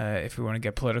if we want to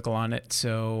get political on it,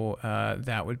 so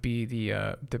that would be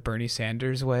the Bernie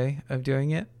Sanders way of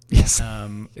doing it. Yes.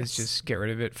 Is just get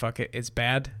rid of it. Fuck it. It's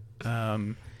bad.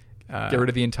 Get rid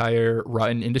of the entire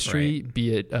rotten industry, right.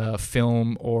 Be it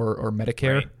film or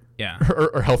Medicare, right. Yeah,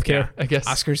 or healthcare. Yeah. I guess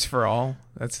Oscars for all.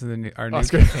 That's our new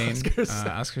campaign.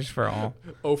 Oscars for all.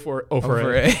 O for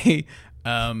A.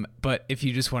 But if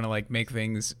you just want to like make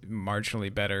things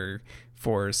marginally better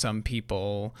for some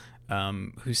people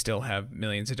who still have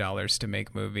millions of dollars to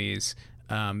make movies,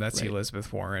 that's the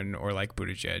Elizabeth Warren or like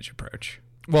Buttigieg approach.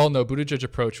 Well, no, Buttigieg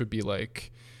approach would be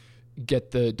like,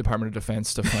 get the Department of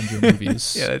Defense to fund your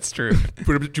movies. Yeah, that's true.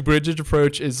 Buttigieg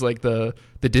approach is like the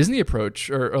Disney approach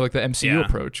or like the MCU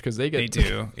approach, because they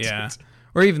do, yeah.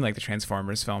 Or even like the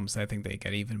Transformers films, I think they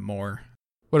get even more.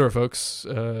 Whatever, folks.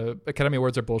 Academy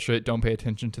Awards are bullshit. Don't pay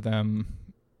attention to them.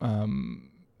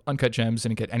 Uncut Gems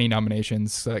didn't get any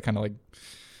nominations, so that kind of like,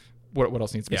 what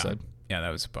else needs to be said? Yeah, that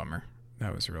was a bummer.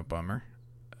 That was a real bummer.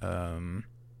 The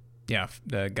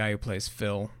guy who plays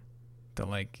Phil,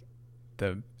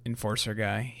 the enforcer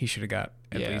guy, he should have got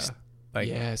at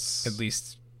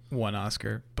least one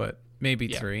Oscar, but maybe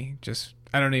three. Just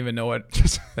I don't even know what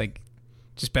just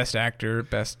best actor,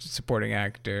 best supporting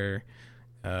actor,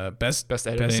 best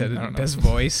editing, best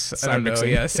voice. I don't know.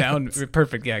 Yeah, sound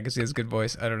perfect. Yeah, because he has good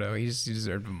voice. I don't know. He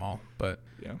deserved them all. But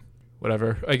yeah,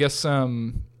 whatever. I guess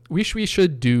we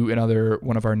should do another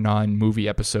one of our non-movie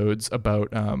episodes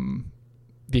about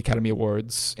the Academy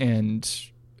Awards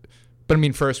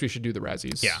But first we should do the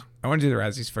Razzies. Yeah, I want to do the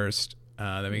Razzies first.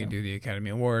 Then we can do the Academy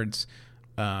Awards.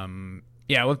 We'll have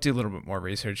to do a little bit more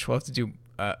research. We'll have to do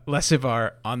less of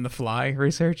our on-the-fly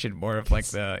research and more of like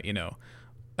the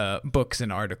books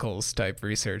and articles type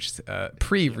research,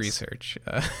 pre-research.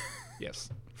 Yes,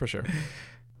 for sure.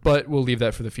 But we'll leave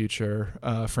that for the future.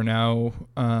 For now,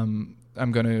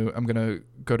 I'm gonna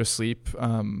go to sleep.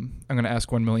 I'm gonna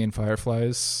ask 1 million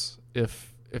fireflies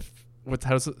if what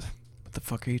how does it? What the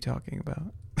fuck are you talking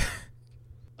about?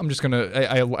 I'm just gonna.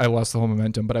 I lost the whole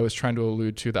momentum, but I was trying to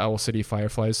allude to the Owl City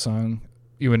Fireflies song.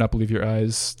 You would not believe your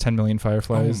eyes. 10 million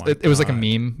fireflies. Oh it was like a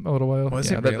meme a little while.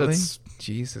 Was it really?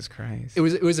 Jesus Christ! It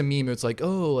was a meme. It's like,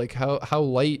 oh, like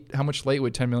how much light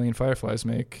would 10 million fireflies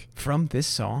make from this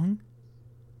song?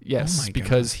 Yes,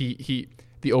 because he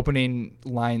the opening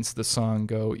lines to the song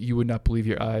go, "You would not believe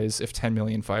your eyes if 10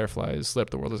 million fireflies lit up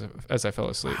the world as I fell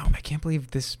asleep." Wow, I can't believe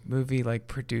this movie like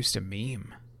produced a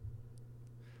meme.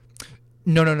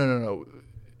 No.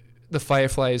 The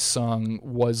Fireflies song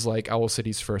was like Owl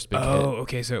City's first big hit. Oh,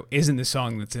 okay. So isn't the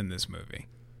song that's in this movie?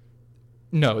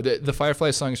 No, the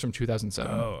Fireflies song is from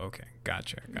 2007. Oh, okay.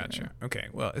 Gotcha. Yeah. Okay.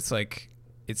 Well, it's like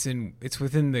it's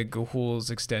within the Gahul's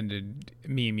extended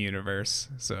meme universe.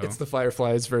 So it's the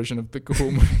Fireflies version of the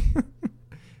Gahul movie.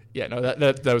 Yeah, no,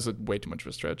 that was way too much of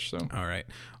a stretch. So all right.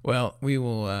 Well, we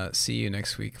will see you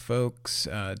next week, folks.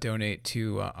 Donate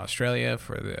to Australia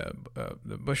for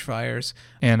the bushfires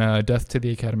and death to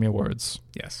the Academy Awards.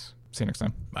 Yes. See you next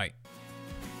time. Bye.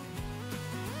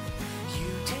 You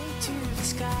take to the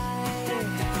sky.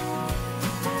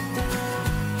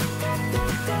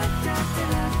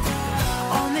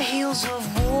 On the heels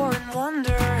of war and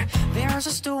wonder, there's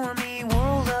a stormy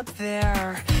world up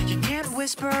there. You can't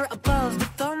whisper above the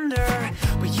thunder,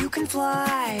 but you can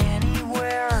fly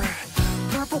anywhere.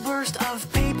 Purple burst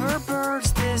of paper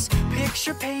birds, this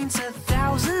picture paints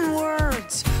 1,000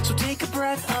 words. So take a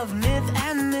breath of myth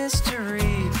and mystery,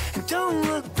 and don't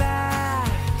look back.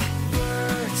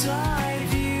 Bird's eye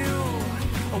view,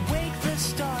 awake the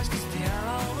stars, 'cause